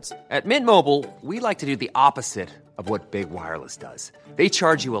Ryan Reynolds. At Mint Mobile, we like to do the opposite of what Big Wireless does. They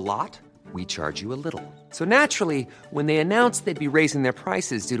charge you a lot, we charge you a little. So naturally, when they announced they'd be raising their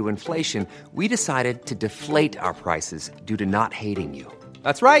prices due to inflation, we decided to deflate our prices due to not hating you.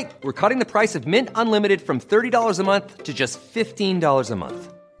 That's right. We're cutting the price of Mint Unlimited from $30 a month to just $15 a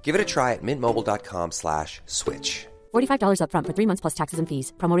month. Give it a try at mintmobile.com/switch. $45 up front for 3 months plus taxes and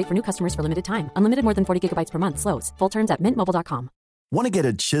fees. Promo rate for new customers for limited time. Unlimited more than 40 gigabytes per month. Slows full terms at mintmobile.com. Want to get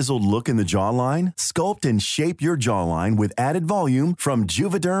a chiseled look in the jawline? Sculpt and shape your jawline with added volume from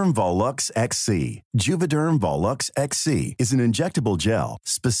Juvederm Volux XC. Juvederm Volux XC is an injectable gel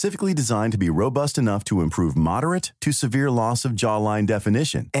specifically designed to be robust enough to improve moderate to severe loss of jawline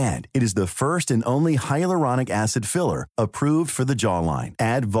definition. And it is the first and only hyaluronic acid filler approved for the jawline.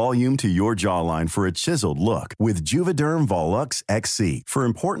 Add volume to your jawline for a chiseled look with Juvederm Volux XC. For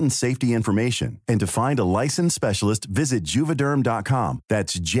important safety information and to find a licensed specialist, visit Juvederm.com.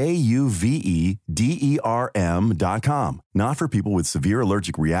 That's Juvederm.com. Not for people with severe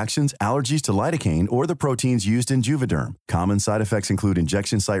allergic reactions, allergies to lidocaine, or the proteins used in Juvederm. Common side effects include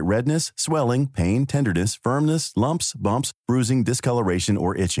injection site redness, swelling, pain, tenderness, firmness, lumps, bumps, bruising, discoloration,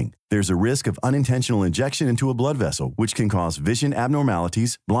 or itching. There's a risk of unintentional injection into a blood vessel, which can cause vision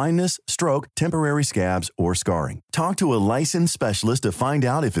abnormalities, blindness, stroke, temporary scabs, or scarring. Talk to a licensed specialist to find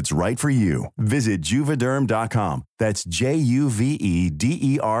out if it's right for you. Visit Juvederm.com. That's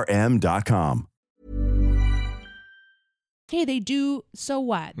Juvederm.com. Okay, they do. So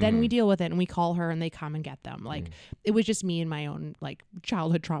what? Then we deal with it and we call her and they come and get them. Like it was just me and my own like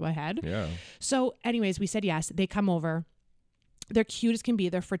childhood trauma head. Yeah. So anyways, we said yes. They come over. They're cute as can be.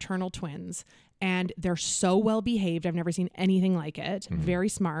 They're fraternal twins and they're so well behaved. I've never seen anything like it. Very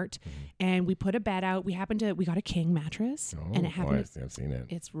smart. And we put a bed out. We got a king mattress and it happened. I've seen it.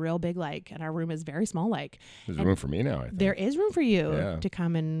 It's real big like, and our room is very small like. There's room for me now, I think. There is room for you to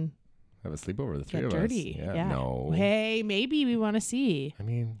come and have a sleepover, the three get of dirty. us. Yeah. No. Hey, maybe we want to see. I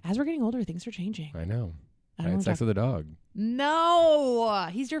mean, as we're getting older, things are changing. I know. I I had sex with a dog. No,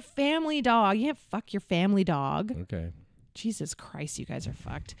 he's your family dog. You can't fuck your family dog. Okay. Jesus Christ, you guys are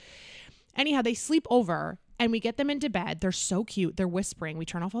fucked. Anyhow, they sleep over and we get them into bed. They're so cute. They're whispering. We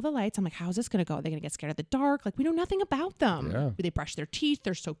turn off all the lights. I'm like, how's this going to go? Are they going to get scared of the dark? Like, we know nothing about them. Yeah. They brush their teeth.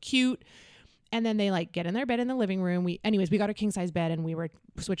 They're so cute. And then they like get in their bed in the living room. We got a king size bed and we were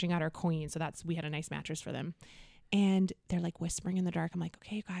switching out our queen. So we had a nice mattress for them. And they're like whispering in the dark. I'm like,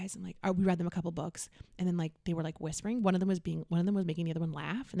 okay, you guys. I'm like, we read them a couple books, and then like they were like whispering. One of them was making the other one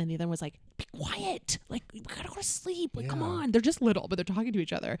laugh, and then the other one was like, be quiet, like we gotta go to sleep. Like, come on. They're just little, but they're talking to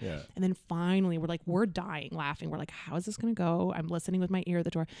each other. Yeah. And then finally, we're dying laughing. We're like, how is this gonna go? I'm listening with my ear at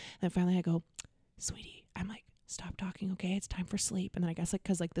the door, and then finally I go, sweetie, I'm like, stop talking, okay? It's time for sleep. And then I guess like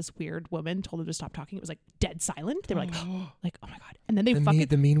because like this weird woman told them to stop talking, it was like dead silent. They were like, like, oh my God. And then they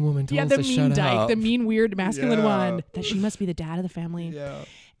the mean woman told us to shut up. The mean weird masculine one, that she must be the dad of the family. Yeah.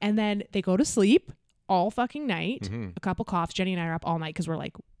 And then they go to sleep all fucking night. A couple coughs. Jenny and I are up all night because we're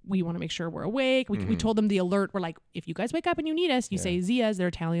like, we want to make sure we're awake. We told them the alert. We're like, if you guys wake up and you need us, you say Zia's. They're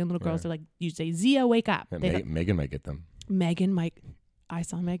Italian little girls. They're like, you say Zia, wake up. Megan might get them. Megan might. I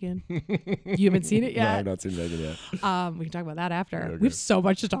saw Megan. You haven't seen it yet? No, I've not seen Megan yet. We can talk about that after. Okay. We have so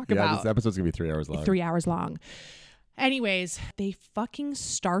much to talk about. This episode's going to be 3 hours long. 3 hours long. Anyways, they fucking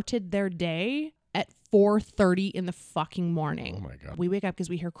started their day at 4:30 in the fucking morning. Oh my God. We wake up because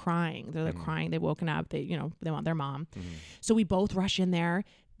we hear crying. They're like crying. They've woken up. They want their mom. So we both rush in there.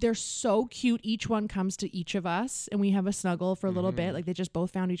 They're so cute. Each one comes to each of us and we have a snuggle for a little bit. Like they just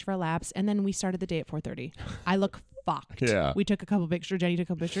both found each of our laps. And then we started the day at 4:30. I look fucked. Yeah. We took a couple pictures. Jenny took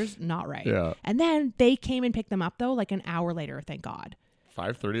a couple pictures. Not right. Yeah. And then they came and picked them up though, like an hour later, thank God. 5:30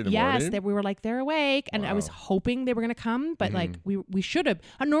 in the morning? Yes, that we were like, they're awake. And I was hoping they were going to come, but like we should have.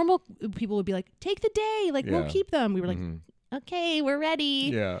 Normal people would be like, take the day. Like we'll keep them. We were like, okay, we're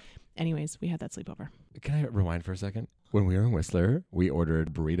ready. Yeah. Anyways, we had that sleepover. Can I rewind for a second? When we were in Whistler, we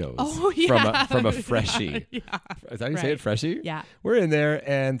ordered burritos from a Freshie. Is that how you say it, Freshie? Yeah. We're in there,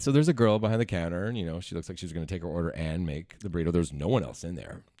 and so there's a girl behind the counter, and, she looks like she's going to take her order and make the burrito. There's no one else in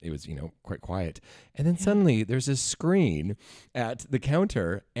there. It was, quite quiet. And then suddenly there's this screen at the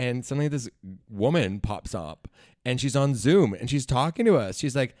counter, and suddenly this woman pops up, and she's on Zoom, and she's talking to us.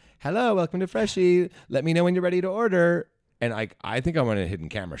 She's like, hello, welcome to Freshie. Let me know when you're ready to order. And I think I'm on a hidden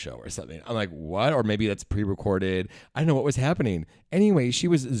camera show or something. I'm like, what? Or maybe that's pre-recorded. I don't know what was happening. Anyway, she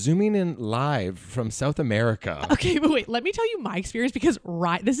was zooming in live from South America. Okay, but wait. Let me tell you my experience because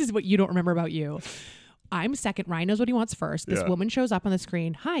this is what you don't remember about you. I'm second. Ryan knows what he wants first. This woman shows up on the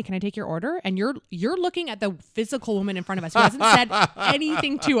screen. Hi, can I take your order? And you're looking at the physical woman in front of us who hasn't said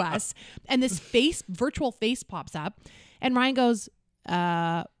anything to us. And this virtual face pops up. And Ryan goes,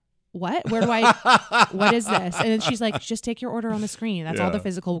 what? What is this? And then she's like, just take your order on the screen. That's all the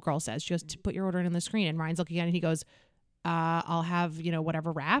physical girl says. She goes, to put your order in on the screen. And Ryan's looking at it and he goes, I'll have,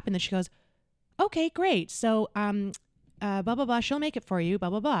 whatever wrap. And then she goes, okay, great. So, blah, blah, blah. She'll make it for you, blah,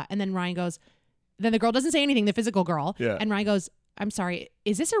 blah, blah. And then Ryan goes, then the girl doesn't say anything, the physical girl. Yeah. And Ryan goes, I'm sorry,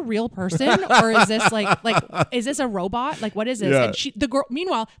 is this a real person or is this like is this a robot? Like, what is this? Yeah. And the girl,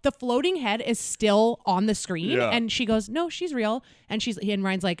 meanwhile, the floating head is still on the screen and she goes, no, she's real. And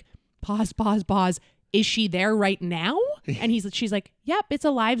Ryan's like, pause. Is she there right now? And she's like, yep, it's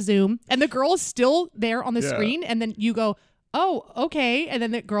a live Zoom. And the girl is still there on the screen. And then you go, oh, okay. And then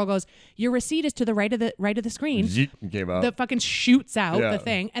the girl goes, your receipt is to the right of the screen. Came out. The fucking shoots out the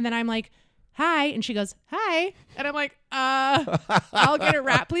thing. And then I'm like, hi. And she goes, hi. And I'm like, I'll get it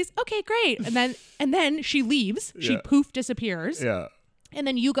wrapped, please. Okay, great. And then she leaves. She poof disappears. Yeah. And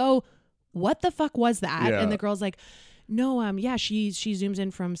then you go, what the fuck was that? Yeah. And the girl's like, no, she zooms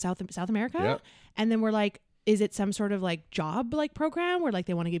in from South America. Yeah. And then we're like, is it some sort of like job like program where like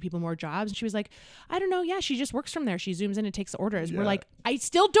they want to give people more jobs? And she was like, I don't know. Yeah, she just works from there. She zooms in and takes the orders. Yeah. We're like, I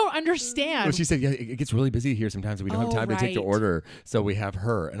still don't understand. Well, she said, yeah, it gets really busy here sometimes. And we don't have time to take the order. So we have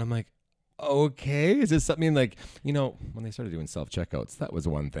her. And I'm like, okay, is this something like, when they started doing self-checkouts, that was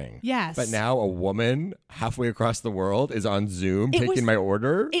one thing. Yes. But now a woman halfway across the world is on Zoom taking my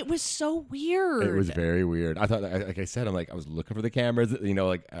order. It was so weird. It was very weird. I thought, like I said, I was looking for the cameras,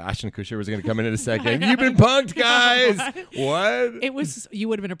 like Ashton Kutcher was going to come in a second. You've been punked, guys. What? You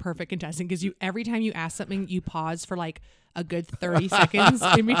would have been a perfect contestant because every time you ask something, you pause for like a good 30 seconds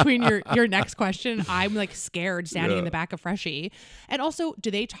in between your next question. I'm like scared standing in the back of Freshie. And also,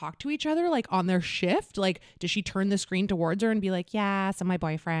 do they talk to each other like on their shift? Like, does she turn the screen towards her and be like, yeah, so my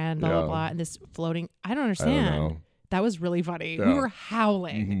boyfriend, blah, blah, blah. And this floating, I don't understand. I don't know. That was really funny. Yeah. We were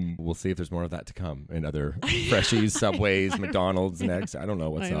howling. Mm-hmm. We'll see if there's more of that to come in other Freshies, Subways, McDonald's next. I don't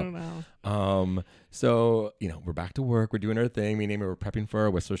know what's up. I don't know. So, we're back to work. We're doing our thing. Me and Amy were prepping for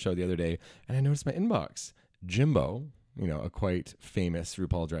our Whistler show the other day. And I noticed my inbox. Jimbo, a quite famous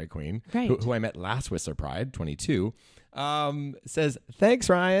RuPaul drag queen, right, who I met last Whistler Pride 22, says, thanks,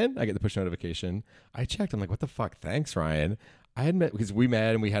 Ryan. I get the push notification. I checked. I'm like, what the fuck? Thanks, Ryan. I had met, because we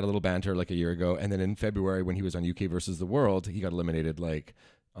met and we had a little banter like a year ago. And then in February when he was on UK versus the World, he got eliminated like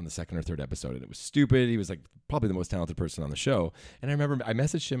on the second or third episode, and it was stupid. He was like probably the most talented person on the show. And I remember I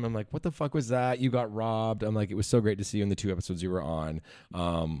messaged him. I'm like, what the fuck was that? You got robbed. I'm like, it was so great to see you in the 2 episodes you were on.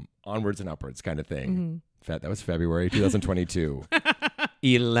 Onwards and upwards kind of thing. That was February 2022.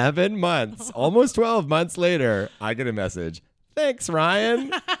 11 months, almost 12 months later, I get a message. Thanks,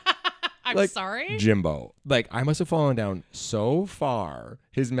 Ryan. I'm sorry? Jimbo. Like, I must have fallen down so far.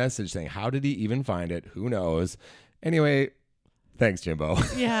 His message saying, how did he even find it? Who knows? Anyway, thanks, Jimbo.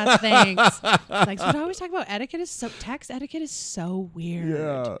 Yeah, thanks. Thanks. We always talk about text etiquette is so weird.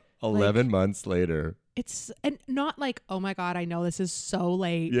 Yeah. 11 months later. It's and not like, oh my God, I know this is so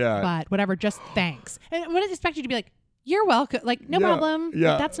late. Yeah. But whatever, just thanks. And I wouldn't expect you to be like, you're welcome. Like, no problem.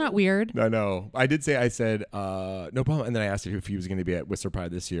 Yeah. Like, that's not weird. I know. I said, no problem. And then I asked him if he was going to be at Whistler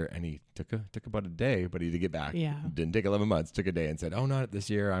Pride this year. And he took about a day, but he did get back. Yeah. Didn't take 11 months, took a day and said, oh, not this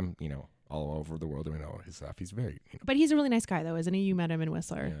year. I'm, all over the world doing all his stuff. He's very, But he's a really nice guy, though, isn't he? You met him in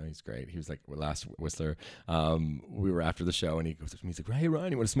Whistler. Yeah, he's great. He was like last Whistler. We were after the show, and he goes to me. He's like, "Hey,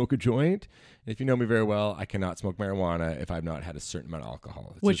 Ryan, you want to smoke a joint?" And if you know me very well, I cannot smoke marijuana if I've not had a certain amount of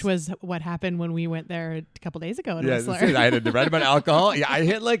alcohol. Which was what happened when we went there a couple days ago in yeah, Whistler. I had the right amount of alcohol. Yeah, I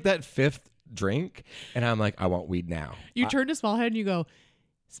hit like that 5th drink, and I'm like, I want weed now. You turn to Smallhead and you go,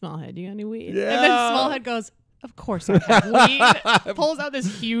 Smallhead, do you got any weed? Yeah. And then Smallhead goes, of course I have weed. Pulls out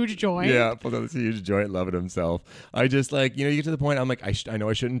this huge joint. Yeah, pulls out this huge joint, loving himself. I just like, you get to the point, I'm like, I know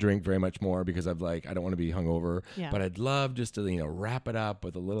I shouldn't drink very much more because I don't want to be hungover. Yeah. But I'd love just to, wrap it up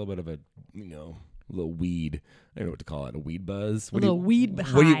with a little bit of a, little weed. I don't know what to call it, a weed buzz. A little weed What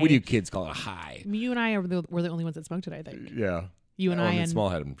high. do you kids call it? A high. You and I were the only ones that smoked it, I think. Yeah. You and I and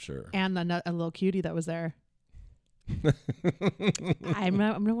Smallhead, I'm sure. And a little cutie that was there. I'm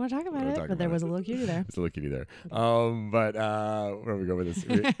not want to talk about it, but there was a little cutie there. There's a little cutie there. But where we go with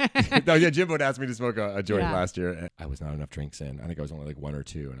this? No, yeah, Jimbo had asked me to smoke a joint last year. And I was not enough drinks in. I think I was only like 1 or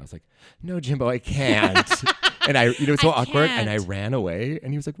 2, and I was like, "No, Jimbo, I can't." And it's so awkward. And I ran away,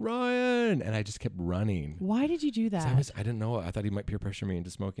 and he was like, "Ryan," and I just kept running. Why did you do that? I didn't know. I thought he might peer pressure me into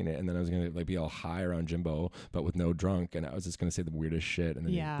smoking it, and then I was gonna be all high around Jimbo, but with no drunk, and I was just gonna say the weirdest shit, and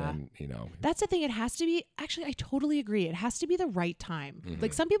then That's the thing. It has to be. Actually, I totally agree. It has to be the right time. Mm-hmm.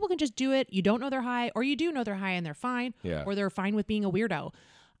 Like some people can just do it. You don't know they're high, or you do know they're high and they're fine, or they're fine with being a weirdo.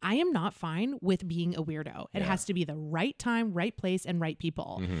 I am not fine with being a weirdo. It has to be the right time, right place, and right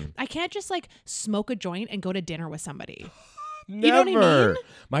people. Mm-hmm. I can't just smoke a joint and go to dinner with somebody. Never. You know what I mean?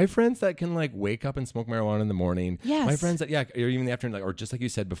 My friends that can wake up and smoke marijuana in the morning. Yes. My friends that or even in the afternoon, or just like you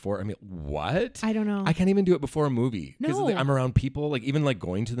said before. I mean, what? I don't know. I can't even do it before a movie because No. I'm around people. Even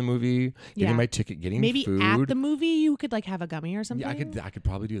going to the movie, getting my ticket, getting maybe food. at the movie you could have a gummy or something. Yeah, I could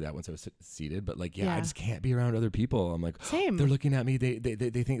probably do that once I was seated. But I just can't be around other people. I'm like, Same. They're looking at me. They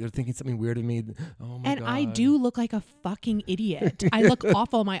think they're thinking something weird of me. Oh my god. And I do look like a fucking idiot. I look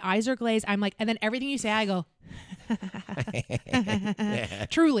awful. My eyes are glazed. I'm like, and then everything you say, I go.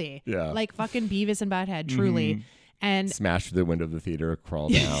 Truly. Yeah. Like fucking Beavis and Butthead. Truly. Mm-hmm. And smash through the window of the theater, crawl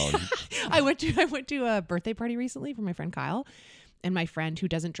down. I went to a birthday party recently for my friend Kyle. And my friend who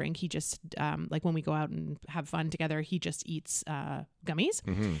doesn't drink, he just when we go out and have fun together, he just eats gummies.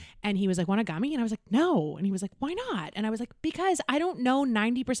 Mm-hmm. And he was like, want a gummy? And I was like, no. And he was like, why not? And I was like, because I don't know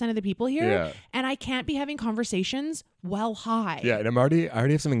 90% of the people here, and I can't be having conversations while high. Yeah, and I already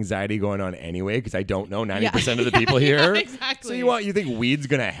have some anxiety going on anyway because I don't know 90% of the people here. Exactly. So you think weed's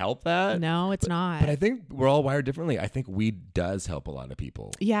gonna help that? No, it's not. But I think we're all wired differently. I think weed does help a lot of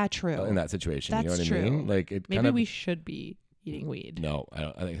people. Yeah, true. In that situation, That's you know what true. I mean? It maybe kind of, we should be eating weed. No, I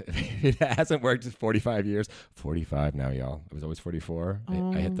don't. I think it hasn't worked in 45 years. 45 now, y'all. It was always 44. I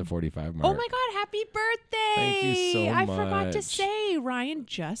hit the 45 mark. Oh my God, happy birthday. Thank you so I forgot to much. say, Ryan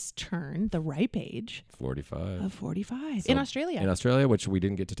just turned the ripe age 45. of 45 So, in Australia. In Australia, which we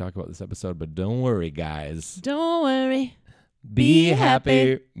didn't get to talk about this episode, but don't worry, guys. Don't worry. Be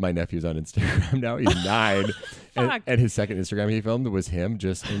happy. My nephew's on Instagram now. He's 9. Fuck. And his second Instagram he filmed was him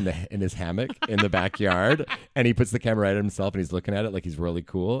just in his hammock in the backyard. And he puts the camera right at himself and he's looking at it like he's really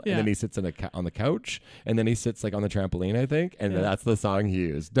cool. Yeah. And then he sits on the couch. And then he sits on the trampoline, I think. And that's the song he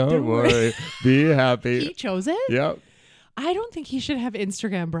used. Don't worry. Be happy. He chose it? Yep. I don't think he should have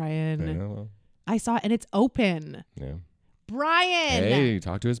Instagram, Brian. I know. I saw it and it's open. Yeah. Brian. Hey,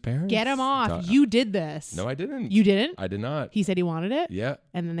 talk to his parents. Get him off. You did this. No, I didn't. You didn't? I did not. He said he wanted it? Yeah.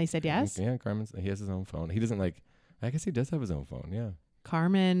 And then they said yes? Yeah, he has his own phone. He doesn't I guess he does have his own phone. Yeah.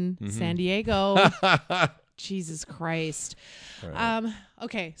 Carmen, Mm-hmm. San Diego. Jesus Christ. Right.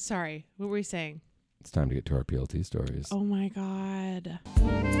 Okay, sorry. What were we saying? It's time to get to our PLT stories. Oh my God.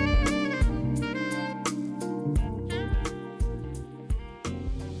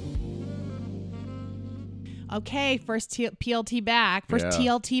 Okay, first PLT back. First Yeah.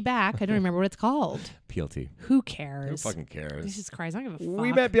 TLT back. I don't remember what it's called. PLT. Who cares? Who fucking cares? Jesus Christ, I don't give a fuck.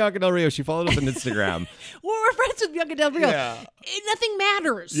 We met Bianca Del Rio. She followed us on Instagram. Well, we're friends with Bianca Del Rio. Yeah. Nothing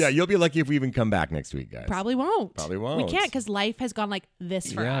matters. Yeah, you'll be lucky if we even come back next week, guys. Probably won't. Probably won't. We can't because life has gone like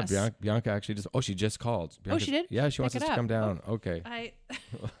this for us. Bianca actually just. Oh, she just called. Bianca, she did? Yeah, she wants Pick us it to up. come down. Okay.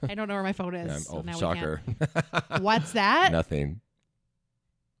 I don't know where my phone is. So now shocker. We can't. What's that? Nothing.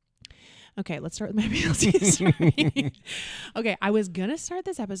 Okay, let's start with my PLT story. Okay, I was going to start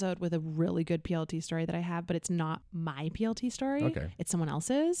this episode with a really good PLT story that I have, but it's not my PLT story. Okay. It's someone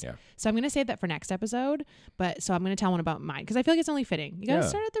else's. Yeah. So I'm going to save that for next episode. So I'm going to tell one about mine because I feel like it's only fitting. You got to Yeah.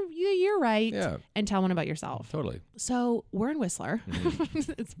 start at the year right Yeah. and tell one about yourself. Totally. So we're in Whistler.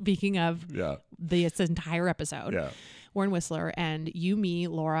 Speaking of Yeah. this entire episode. Yeah. We're in Whistler, and you, me,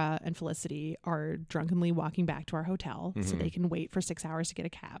 Laura, and Felicity are drunkenly walking back to our hotel so they can wait for 6 hours to get a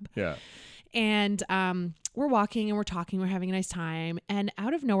cab. Yeah. And we're walking and we're talking, we're having a nice time. And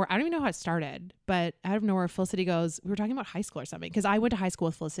out of nowhere, I don't even know how it started, but out of nowhere, Felicity goes, we were talking about high school or something, because I went to high school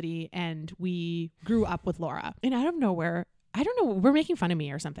with Felicity and we grew up with Laura. And out of nowhere, I don't know, we're making fun of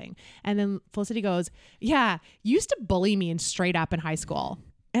me or something. And then Felicity goes, yeah, you used to bully me and straight up in high school.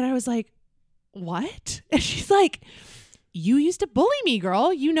 And I was like, what? And she's like, you used to bully me,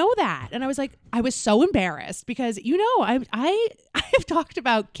 girl. You know that. And I was like, I was so embarrassed because, you know, I have talked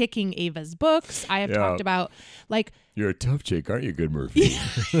about kicking Ava's books. I have Yeah. talked about like, You're a tough chick, aren't you, Good Murphy?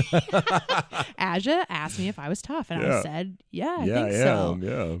 Aja asked me if I was tough. And Yeah. I said, yeah, I Yeah, think I so. am,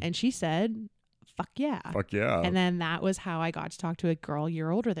 yeah. And she said, fuck yeah. Fuck yeah. And then that was how I got to talk to a girl a year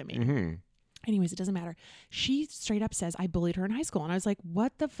older than me. Mhm. Anyways, it doesn't matter. She straight up says I bullied her in high school. And I was like,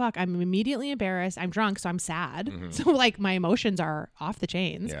 what the fuck? I'm immediately embarrassed. I'm drunk, so I'm sad. So like my emotions are off the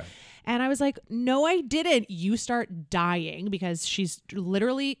chains. Yeah. And I was like, no, I didn't. You start dying because she's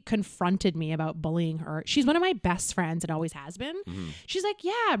literally confronted me about bullying her. She's one of my best friends and always has been. She's like,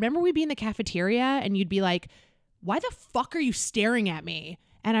 yeah, remember we'd be in the cafeteria and you'd be like, why the fuck are you staring at me?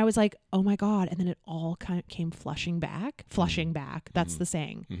 And I was like, oh my God. And then it all kind of came flushing back. That's the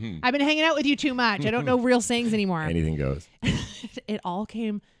saying. I've been hanging out with you too much. I don't know real sayings anymore. Anything goes. It all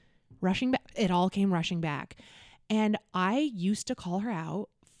came rushing back. And I used to call her out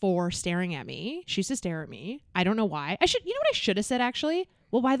for staring at me. She used to stare at me. I don't know why. You know what I should have said actually?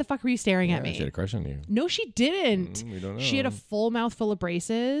 Well, why the fuck were you staring at me? She had a crush on you. No, she didn't. We don't know. She had a full mouth full of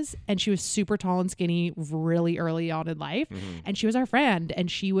braces and she was super tall and skinny really early on in life. And she was our friend.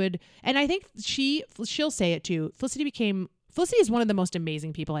 And I think she'll say it too. Felicity is one of the most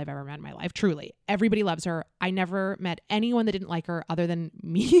amazing people I've ever met in my life. Truly. Everybody loves her. I never met anyone that didn't like her other than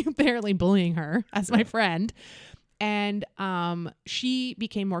me apparently bullying her as my friend. And she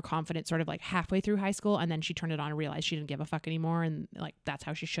became more confident sort of like halfway through high school. And then she turned it on and realized she didn't give a fuck anymore. And like, that's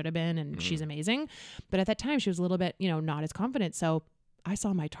how she should have been. And she's amazing. But at that time, she was a little bit, not as confident. So I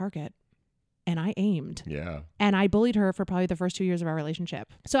saw my target and I aimed. Yeah. And I bullied her for probably the first 2 years of our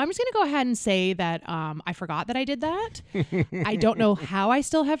relationship. So I'm just going to go ahead and say that I forgot that I did that. I don't know how I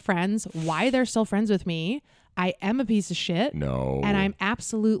still have friends, why they're still friends with me. I am a piece of shit. No. And I'm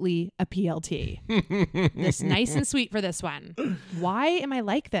absolutely a PLT. This nice and sweet for this one. Why am I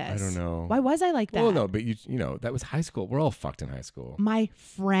like this? I don't know. Why was I like that? Well, no, but you know, that was high school. We're all fucked in high school. My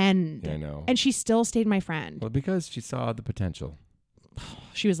friend. Yeah, I know. And she still stayed my friend. Well, because she saw the potential.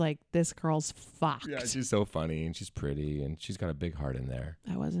 She was like, this girl's fucked. Yeah, she's so funny and she's pretty and she's got a big heart in there.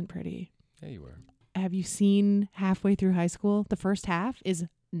 I wasn't pretty. Yeah, you were. Have you seen halfway through high school? The first half is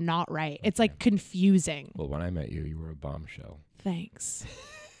not right. It's like confusing. Well, when I met you, you were a bombshell. Thanks.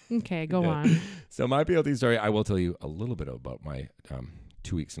 Okay, go on. So my PLT story, I will tell you a little bit about my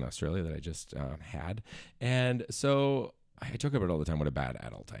 2 weeks in Australia that I just had. And so I joke about it all the time what a bad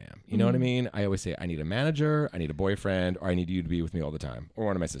adult I am. You know what I mean? I always say I need a manager, I need a boyfriend, or I need you to be with me all the time, or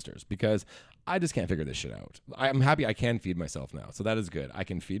one of my sisters, because I just can't figure this shit out. I'm happy I can feed myself now, so that is good. I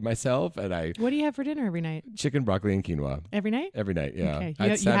can feed myself, and What do you have for dinner every night? chicken, broccoli, and quinoa. Every night? Every night, yeah. Okay. I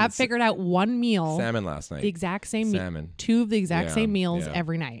had You have figured out one meal. salmon last night. The exact same Salmon. two of the exact Yeah, same meals yeah.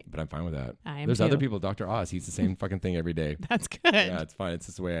 every night. But I'm fine with that. I am There's too. other people, Dr. Oz, he eats the same fucking thing every day. That's good. Yeah, it's fine. It's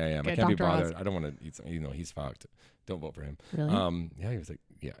just the way I am. I Good, can't be Dr. Oz. bothered. I don't want to eat something. He's fucked. Don't vote for him. Really? Yeah, he was like,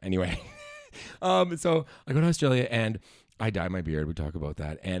 yeah. Anyway. So I go to Australia and I dye my beard. We talk about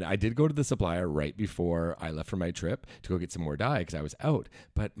that. And I did go to the supplier right before I left for my trip to go get some more dye because I was out.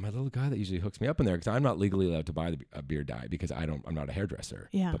 But my little guy that usually hooks me up in there, because I'm not legally allowed to buy a beard dye because I'm not a hairdresser.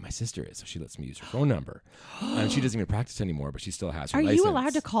 Yeah. But my sister is, so she lets me use her phone number. And she doesn't even practice anymore, but she still has her Are license. you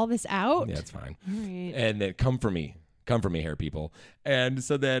allowed to call this out? Yeah, it's fine. All right. And then come for me, hair people. And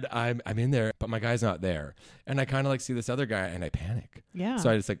so then I'm in there, but my guy's not there. And I kind of like see this other guy and I panic. Yeah. So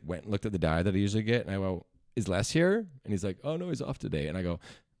I just like went and looked at the dye that I usually get and I go, is Les here? And he's like, oh no, he's off today. And I go,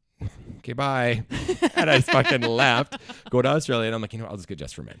 okay, bye. And I just fucking left, go to Australia, and I'm like, I'll just get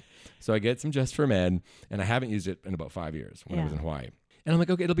Just for Men. So I get some Just for Men, and I haven't used it in about 5 years when I was in Hawaii. And I'm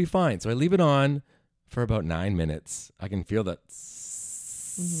like, okay, it'll be fine. So I leave it on for about 9 minutes. I can feel that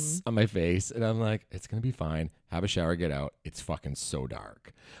on my face, and I'm like, it's gonna be fine. Have a shower, get out. It's fucking so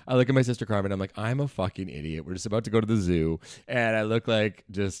dark. I look at my sister Carmen. I'm like, I'm a fucking idiot. We're just about to go to the zoo, and I look like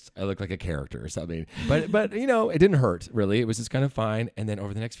a character or something. But it didn't hurt really. It was just kind of fine. And then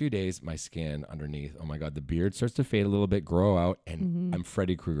over the next few days, my skin underneath, oh my god, the beard starts to fade a little bit, grow out, and I'm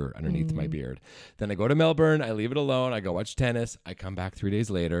Freddy Krueger underneath my beard. Then I go to Melbourne. I leave it alone. I go watch tennis. I come back 3 days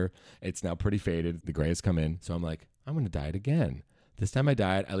later. It's now pretty faded. The gray has come in. So I'm like, I'm gonna dye it again. This time I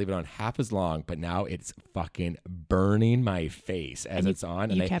dyed, I leave it on half as long, but now it's fucking burning my face as it's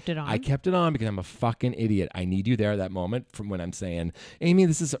on. You kept it on? I kept it on because I'm a fucking idiot. I need you there at that moment from when I'm saying, Amy,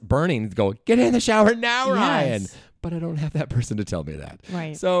 this is burning. Go, get in the shower now, Ryan. But I don't have that person to tell me that.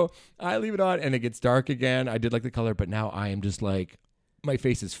 Right. So I leave it on and it gets dark again. I did like the color, but now I am just like, my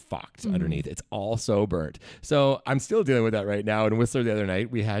face is fucked underneath. It's all so burnt. So I'm still dealing with that right now. And Whistler the other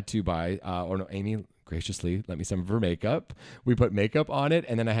night, we had to buy, Amy graciously let me some of her makeup. We put makeup on it,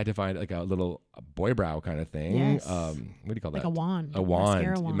 and then I had to find like a little boy brow kind of thing. Yes. What do you call that? Like a wand. A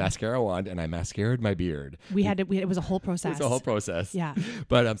wand. Mascara wand, and I mascaraed my beard. It was a whole process. It's a whole process. Yeah.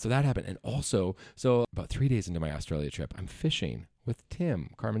 But so that happened. And also, so about 3 days into my Australia trip, I'm fishing with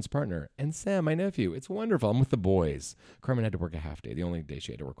Tim, Carmen's partner, and Sam, my nephew. It's wonderful. I'm with the boys. Carmen had to work a half day. The only day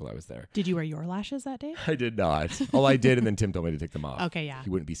she had to work while I was there. Did you wear your lashes that day? I did not. Well, I did, and then Tim told me to take them off. Okay, yeah.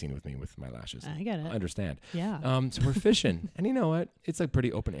 He wouldn't be seen with me with my lashes. I get it. I understand. Yeah. So we're fishing, and you know what? It's a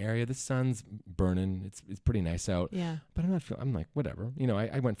pretty open area. The sun's burning. It's pretty nice out. Yeah. But I'm like, whatever.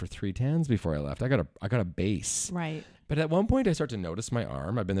 I went for 3 tans before I left. I got a base. Right. But at one point, I start to notice my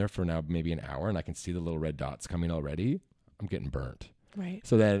arm. I've been there for now maybe an hour, and I can see the little red dots coming already. I'm getting burnt. Right.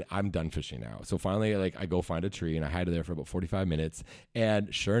 So then I'm done fishing now. So finally, I go find a tree and I hide there for about 45 minutes.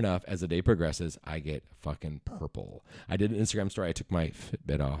 And sure enough, as the day progresses, I get fucking purple. I did an Instagram story. I took my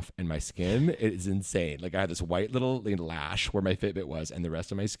Fitbit off and my skin is insane. Like I have this white little lash where my Fitbit was, and the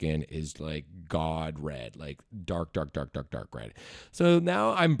rest of my skin is like god red, like dark red. So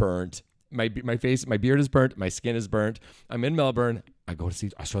now I'm burnt. My beard is burnt. My skin is burnt. I'm in Melbourne. I go to see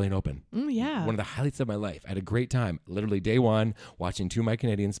Australian Open. Yeah. One of the highlights of my life. I had a great time. Literally day one, watching 2 of my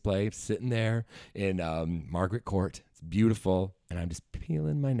Canadians play, sitting there in Margaret Court. It's beautiful. And I'm just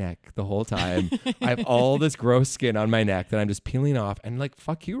peeling my neck the whole time. I have all this gross skin on my neck that I'm just peeling off. And like,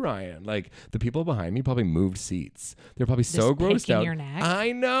 fuck you, Ryan. Like the people behind me probably moved seats. They're probably so grossed out. Your neck?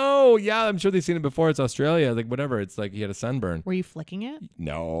 I know. Yeah, I'm sure they've seen it before. It's Australia. Like whatever. It's like you had a sunburn. Were you flicking it?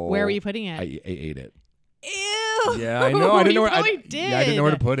 No. Where were you putting it? I ate it. Ew. Yeah, I know. I didn't know where. did. Yeah, I didn't know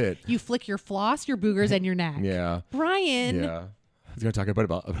where to put it. You flick your floss, your boogers, and your neck. Yeah. Brian. Yeah. I was going to talk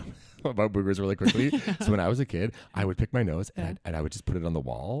about boogers really quickly. So when I was a kid, I would pick my nose and I would just put it on the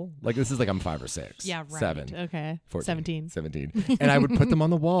wall. Like this is like I'm 5 or 6. Yeah, right. 7. Okay. 14, 17. And I would put them on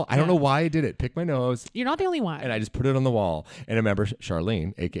the wall. I don't know why I did it. Pick my nose. You're not the only one. And I just put it on the wall. And I remember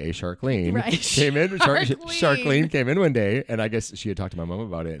Charlene, a.k.a. Sharkleen, right. came in. Sharkleen came in one day, and I guess she had talked to my mom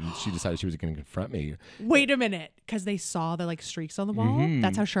about it, and she decided she was going to confront me. Wait a minute. Because they saw the like streaks on the wall?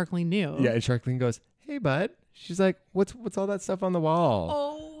 That's how Sharkleen knew. Yeah, and Sharkleen goes, hey, bud. She's like, what's all that stuff on the wall?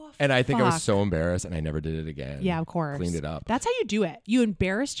 Oh, and I think I fuck. was so embarrassed, and I never did it again. Yeah, of course. Cleaned it up. That's how you do it. You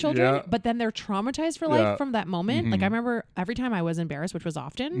embarrass children, Yeah. but then they're traumatized for life from that moment. Like I remember every time I was embarrassed, which was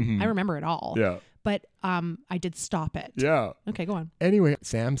often, I remember it all. Yeah. But I did stop it. Yeah. Okay, go on. Anyway,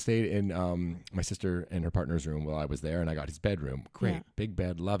 Sam stayed in my sister and her partner's room while I was there, and I got his bedroom. Great. Yeah. Big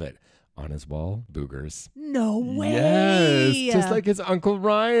bed. Love it. On his wall, boogers. No way. Yes. Just like his Uncle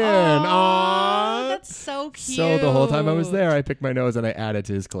Ryan. Oh, Aww. that's so cute. So the whole time I was there, I picked my nose and I added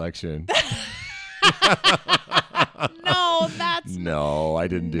to his collection. No, that's No, I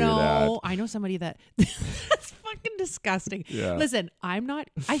didn't do that. No, I know somebody that that's fucking disgusting. Yeah. Listen, I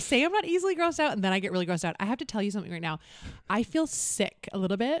say I'm not easily grossed out, and then I get really grossed out. I have to tell you something right now. I feel sick a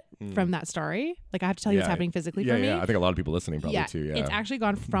little bit from that story. Like I have to tell you what's happening physically for me. Yeah, I think a lot of people listening probably too. Yeah, it's actually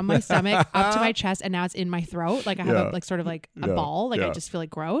gone from my stomach up to my chest, and now it's in my throat. Like I have a sort of like a ball. Like I just feel like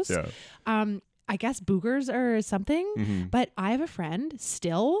gross. Yeah. I guess boogers or something. Mm-hmm. But I have a friend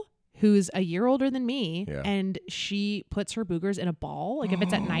still who's a year older than me, Yeah. and she puts her boogers in a ball. Like if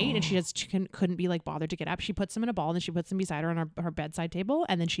it's at night and she couldn't be like bothered to get up, she puts them in a ball and then she puts them beside her on her bedside table,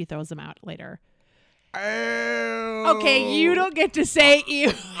 and then she throws them out later. Okay, you don't get to say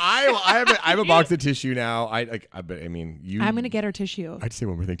ew. I have a box of tissue now. But I mean, I'm gonna get her tissue. I'd say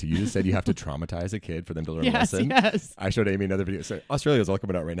one more thing too. You just said you have to traumatize a kid for them to learn a Yes, lesson. yes. I showed Amy another video. So Australia's all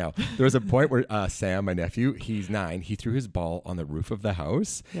coming out right now. There was a point where Sam, my nephew, he's 9. He threw his ball on the roof of the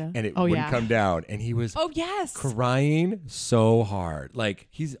house, and it wouldn't come down, and he was crying so hard. Like,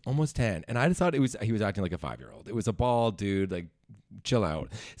 he's almost 10, and I just thought he was acting like a 5-year-old. It was a ball, dude. Like, chill out.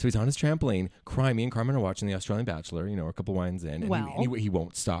 So he's on his trampoline crying. Me and Carmen are watching The Australian Bachelor, a couple wines in, and he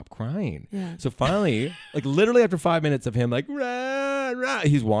won't stop crying. Yeah. So finally, like literally after 5 minutes of him like rah, rah,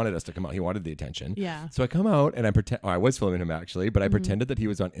 he's wanted us to come out. He wanted the attention. Yeah. So I come out and I was filming him actually, but I pretended that he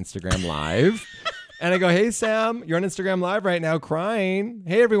was on Instagram Live. And I go, hey, Sam, you're on Instagram Live right now crying.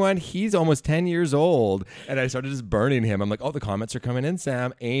 Hey, everyone, he's almost 10 years old. And I started just burning him. I'm like, oh, the comments are coming in,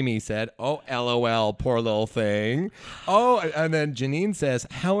 Sam. Amy said, oh, LOL, poor little thing. Oh, and then Janine says,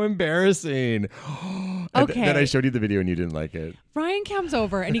 how embarrassing. Okay. Then I showed you the video and you didn't like it. Ryan comes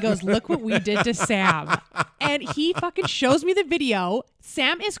over and he goes, look what we did to Sam. And he fucking shows me the video.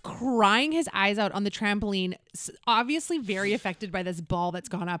 Sam is crying his eyes out on the trampoline, obviously very affected by this ball that's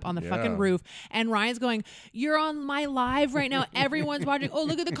gone up on the fucking roof. And Ryan's going, you're on my live right now. Everyone's watching. Oh,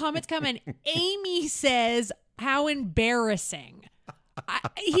 look at the comments coming. Amy says, how embarrassing.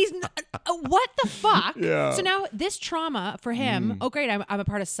 He's what the fuck? Yeah. So now this trauma for him. Oh, great! I'm a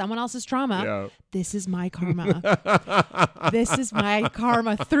part of someone else's trauma. Yeah. This is my karma. This is my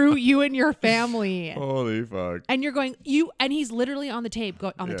karma through you and your family. Holy fuck! And you're going and he's literally on the tape.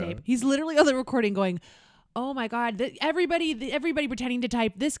 He's literally on the recording going, oh my God, everybody pretending to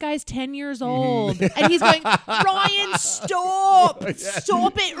type, this guy's 10 years old. And he's going, Ryan, stop.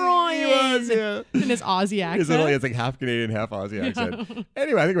 Stop it, Ryan. In his Aussie accent. It's like half Canadian, half Aussie accent.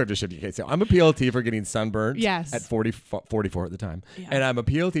 Anyway, I think we have to shift. Okay, so I'm a PLT for getting sunburned at 44 at the time. Yeah. And I'm a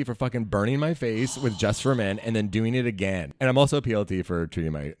PLT for fucking burning my face with Just for Men and then doing it again. And I'm also a PLT for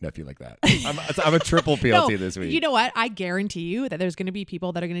treating my nephew like that. I'm a triple PLT this week. You know what? I guarantee you that there's going to be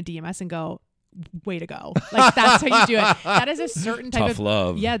people that are going to DM us and go, way to go. Like, that's how you do it. That is a certain type Tough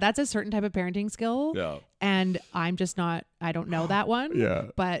love. Yeah, that's a certain type of parenting skill. Yeah. And I'm just not, I don't know that one. Yeah.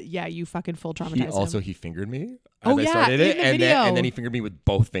 But yeah, you fucking full traumatized him. He fingered me. Oh, I yeah, started it, in the video. And then he fingered me with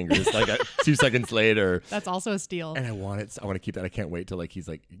both fingers like 2 seconds later. That's also a steal. And I want to keep that. I can't wait till like he's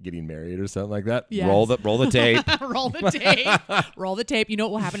like getting married or something like that. Yes. Roll the tape. Roll the tape. Roll the tape. You know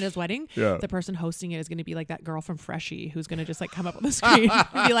what will happen at his wedding? Yeah. The person hosting it is going to be like that girl from Freshie who's going to just like come up on the screen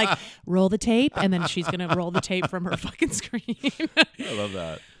and be like, roll the tape. And then she's going to roll the tape from her fucking screen. I love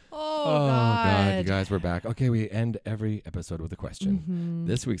that. Oh, God. You guys, we're back. Okay, we end every episode with a question. Mm-hmm.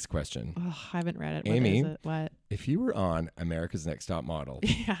 This week's question. Oh, I haven't read it. Amy, what is it? What? If you were on America's Next Top Model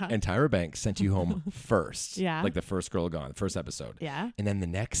and Tyra Banks sent you home first, like the first girl gone, the first episode, and then the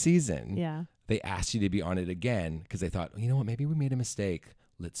next season, they asked you to be on it again because they thought, you know what, maybe we made a mistake.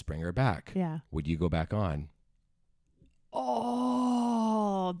 Let's bring her back. Yeah. Would you go back on?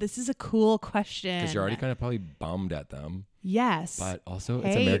 Oh, this is a cool question. Because you're already kind of probably bummed at them. Yes. But also,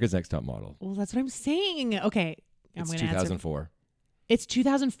 it's America's Next Top Model. Well, that's what I'm saying. Okay. It's 2004. It's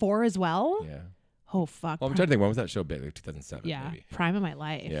 2004 as well? Yeah. Oh, fuck. Well, I'm trying to think, when was that show big? Like 2007, yeah. maybe. Prime of my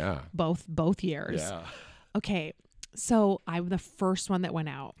life. Yeah. Both years. Yeah. Okay. So I'm the first one that went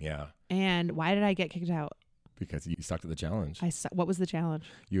out. Yeah. And why did I get kicked out? Because you stuck to the challenge. What was the challenge?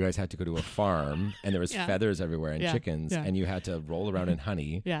 You guys had to go to a farm and there was feathers everywhere and chickens and you had to roll around in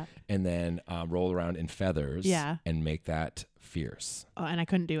honey and then roll around in feathers and make that fierce. Oh, and I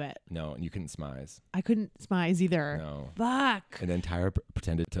couldn't do it. No, and you couldn't smize. I couldn't smize either. No. Fuck. And then Tyra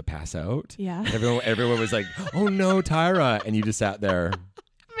pretended to pass out. Yeah. Everyone was like, oh no, Tyra. And you just sat there.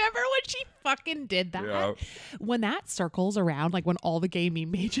 Remember when she fucking did that? Yeah. When that circles around, like when all the gay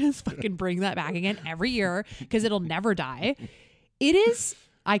meme pages fucking bring that back again every year because it'll never die. It is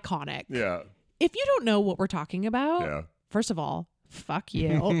iconic. Yeah. If you don't know what we're talking about, first of all, fuck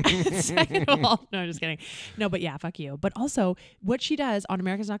you. Second of all, no, just kidding. No, but yeah, fuck you. But also, what she does on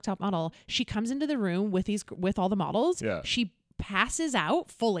America's Next Top Model, she comes into the room with all the models. Yeah. She passes out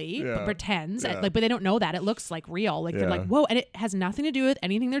fully, but pretends but they don't know that it looks like real. Like they're like, whoa, and it has nothing to do with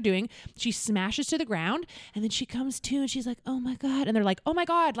anything they're doing. She smashes to the ground, and then she comes to, and she's like, oh my God, and they're like, oh my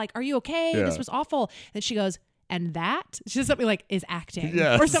God, like, are you okay? This was awful. And she goes, and that, she says something like, is acting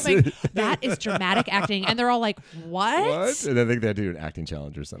or something. That is dramatic acting. And they're all like, what? And I think they had to do an acting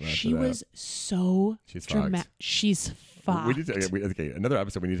challenge or something. She was so dramatic. She's fucked. We need to, another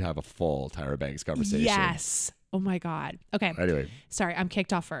episode, we need to have a full Tyra Banks conversation. Yes. Oh my God. Okay. Anyway. Sorry, I'm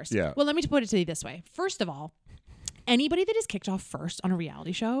kicked off first. Yeah. Well, let me put it to you this way. First of all, anybody that is kicked off first on a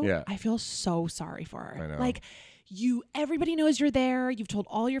reality show, I feel so sorry for her. I know. Like, everybody knows you're there. You've told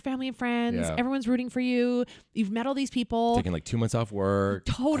all your family and friends. Yeah. Everyone's rooting for you. You've met all these people. Taking like 2 months off work.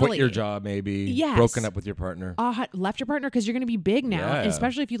 Totally. Quit your job maybe. Yes. Broken up with your partner. Left your partner because you're going to be big now. Yeah.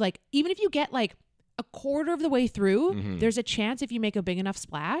 Especially if you like, even if you get like a quarter of the way through, Mm-hmm. there's a chance if you make a big enough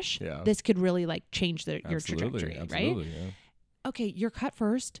splash, Yeah. this could really like change your trajectory, Absolutely, right? yeah. Okay, you're cut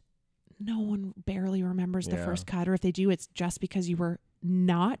first. No one barely remembers the Yeah. first cut, or if they do, it's just because you were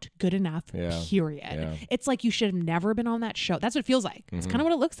not good enough, Yeah. period. Yeah. It's like you should have never been on that show. That's what it feels like. It's kind of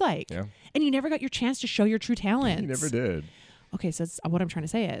what it looks like. Yeah. And you never got your chance to show your true talents. You never did. Okay, so what I'm trying to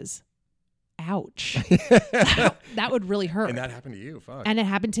say is, ouch. That would really hurt. And that happened to you. Fuck. And it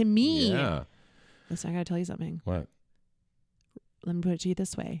happened to me. Yeah. Listen, I gotta tell you something. What? Let me put it to you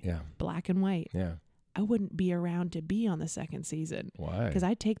this way. Yeah. Black and white. Yeah. I wouldn't be around to be on the second season. Why? Because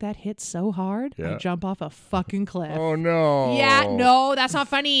I'd take that hit so hard, Yeah. I'd jump off a fucking cliff. Oh no. Yeah, no, that's not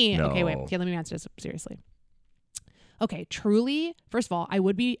funny. No. Okay, wait. Okay, let me answer this seriously. Okay, truly, first of all, I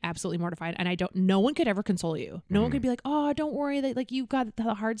would be absolutely mortified, and no one could ever console you. No one could be like, oh, don't worry, that like you got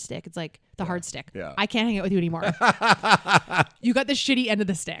the hard stick. It's like the hard stick. Yeah. I can't hang out with you anymore. You got the shitty end of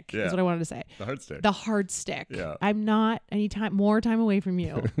the stick. Yeah. Is what I wanted to say. The hard stick. The hard stick. Yeah. I'm not more time away from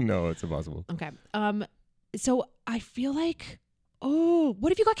you. No, it's impossible. Okay. So I feel like, oh,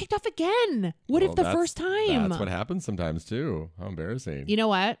 what if you got kicked off again? What Well, if the that's- first time? That's what happens sometimes too. How embarrassing. You know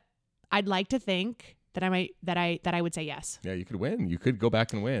what? I'd like to think that I would say yes. Yeah, you could win. You could go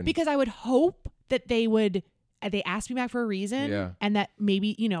back and win. Because I would hope that they asked me back for a reason, Yeah. and that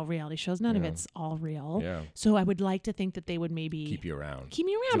maybe, reality shows, none of Yeah. it's all real. Yeah. So I would like to think that they would maybe Keep you around. keep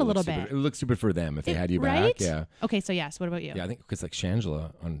me around It a little looks stupid. bit. It would look stupid for them if they had you right? back. Yeah. Okay, so yes. What about you? Yeah, I think because like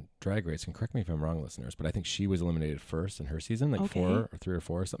Shangela on Drag Race, and correct me if I'm wrong, listeners, but I think she was eliminated first in her season, like Okay. 4 or 3 or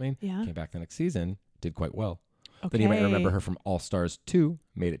 4 or something. Yeah. Came back the next season, did quite well. Okay. Then you might remember her from All Stars 2,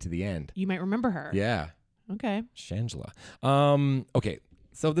 made it to the end. You might remember her. Yeah. Okay. Shangela. Okay.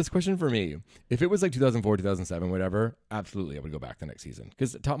 So this question for me, if it was like 2004, 2007, whatever, absolutely I would go back the next season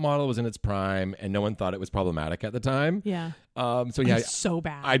because Top Model was in its prime and no one thought it was problematic at the time. Yeah. So yeah, So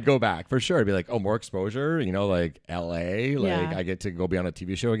bad. I'd go back for sure. I'd be like, oh, more exposure, like LA, like Yeah. I get to go be on a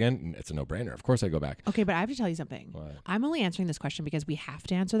TV show again. It's a no brainer. Of course I go back. Okay, but I have to tell you something. What? I'm only answering this question because we have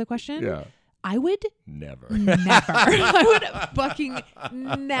to answer the question. Yeah. I would Never. I would fucking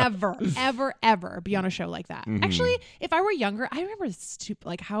never, ever, ever be on a show like that. Mm-hmm. Actually, if I were younger, I remember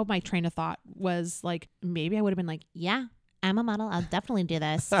like how my train of thought was like, maybe I would have been like, yeah, I'm a model. I'll definitely do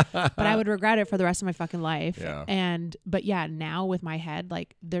this. But I would regret it for the rest of my fucking life. Yeah. But yeah, now with my head,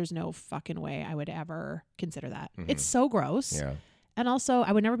 like there's no fucking way I would ever consider that. It's so gross. Yeah. And also,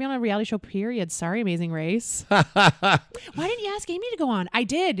 I would never be on a reality show, period. Sorry, Amazing Race. Why didn't you ask Amy to go on? I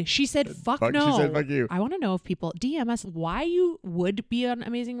did. She said, fuck no. She said, fuck you. I want to know if people DM us why you would be on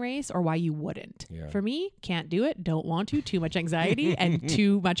Amazing Race or why you wouldn't. Yeah. For me, can't do it, don't want to, too much anxiety and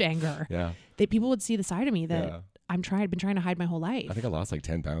too much anger. Yeah. People would see the side of me that Yeah. I've been trying to hide my whole life. I think I lost like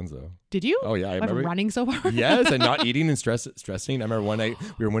 10 pounds though. Did you? Oh, yeah, I By remember- running so hard. Yes, and not eating and stressing. I remember one night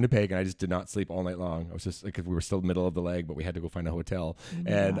we were in Winnipeg and I just did not sleep all night long. I was just like, we were still middle of the leg, but we had to go find a hotel.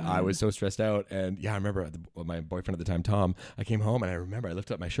 And I was so stressed out. And yeah, I remember my boyfriend at the time, Tom, I came home and I remember I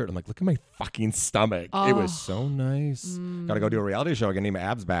lifted up my shirt. I'm like, look at my fucking stomach. It was so nice. Got to go do a reality show again, need my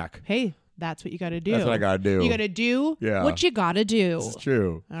abs back. Hey, that's what you got to do. That's what I got to do. You got to do Yeah. what you got to do. It's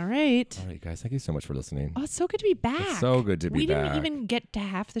true. All right. All right, guys, thank you so much for listening. Oh, it's so good to be back. It's so good to be We back. didn't even get to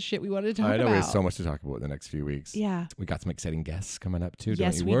half the shit we wanted to talk I know about. we have so much to talk about in the next few weeks. Yeah. We got some exciting guests coming up too.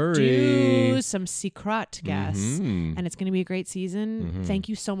 Yes, Don't we you worry. do. Some secret guests. Mhm. And it's going to be a great season. Thank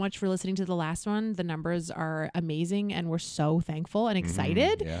you so much for listening to the last one. The numbers are amazing and we're so thankful and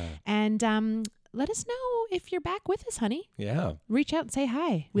excited. Yeah. And let us know if you're back with us, honey. Yeah. Reach out and say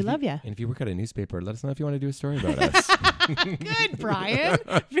hi. We love you. And if you work at a newspaper, let us know if you want to do a story about us. Good, Brian.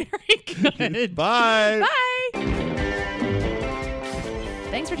 Very good. Bye. Bye.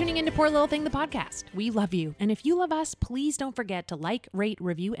 Thanks for tuning in to Poor Little Thing, the podcast. We love you. And if you love us, please don't forget to like, rate,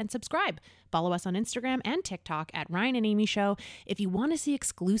 review, and subscribe. Follow us on Instagram and TikTok at Ryan and Amy Show. If you want to see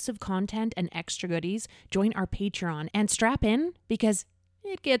exclusive content and extra goodies, join our Patreon and strap in because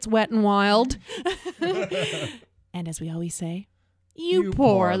it gets wet and wild. And as we always say, you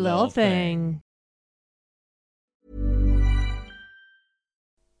poor little thing.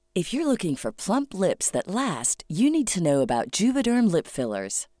 If you're looking for plump lips that last, you need to know about Juvederm lip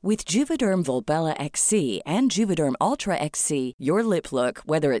fillers. With Juvederm Volbella XC and Juvederm Ultra XC, your lip look,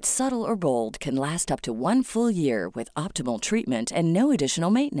 whether it's subtle or bold, can last up to 1 full year with optimal treatment and no additional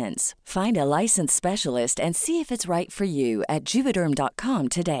maintenance. Find a licensed specialist and see if it's right for you at Juvederm.com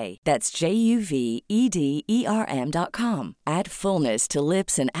today. That's JUVEDERM.com. Add fullness to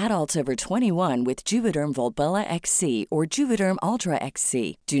lips in adults over 21 with Juvederm Volbella XC or Juvederm Ultra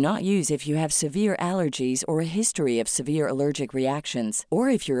XC. Do not use if you have severe allergies or a history of severe allergic reactions, or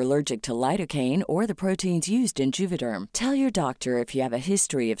if you're allergic to lidocaine or the proteins used in Juvederm. Tell your doctor if you have a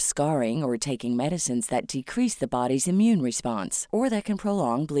history of scarring or taking medicines that decrease the body's immune response or that can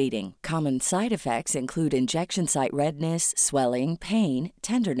prolong bleeding. Common side effects include injection site redness, swelling, pain,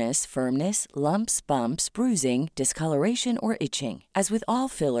 tenderness, firmness, lumps, bumps, bruising, discoloration, or itching. As with all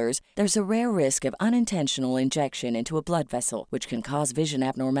fillers, there's a rare risk of unintentional injection into a blood vessel, which can cause vision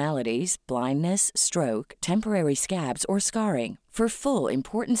abnormalities, blindness, stroke, temporary scabs, or scarring. For full,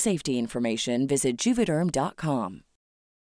 important safety information, visit Juvederm.com.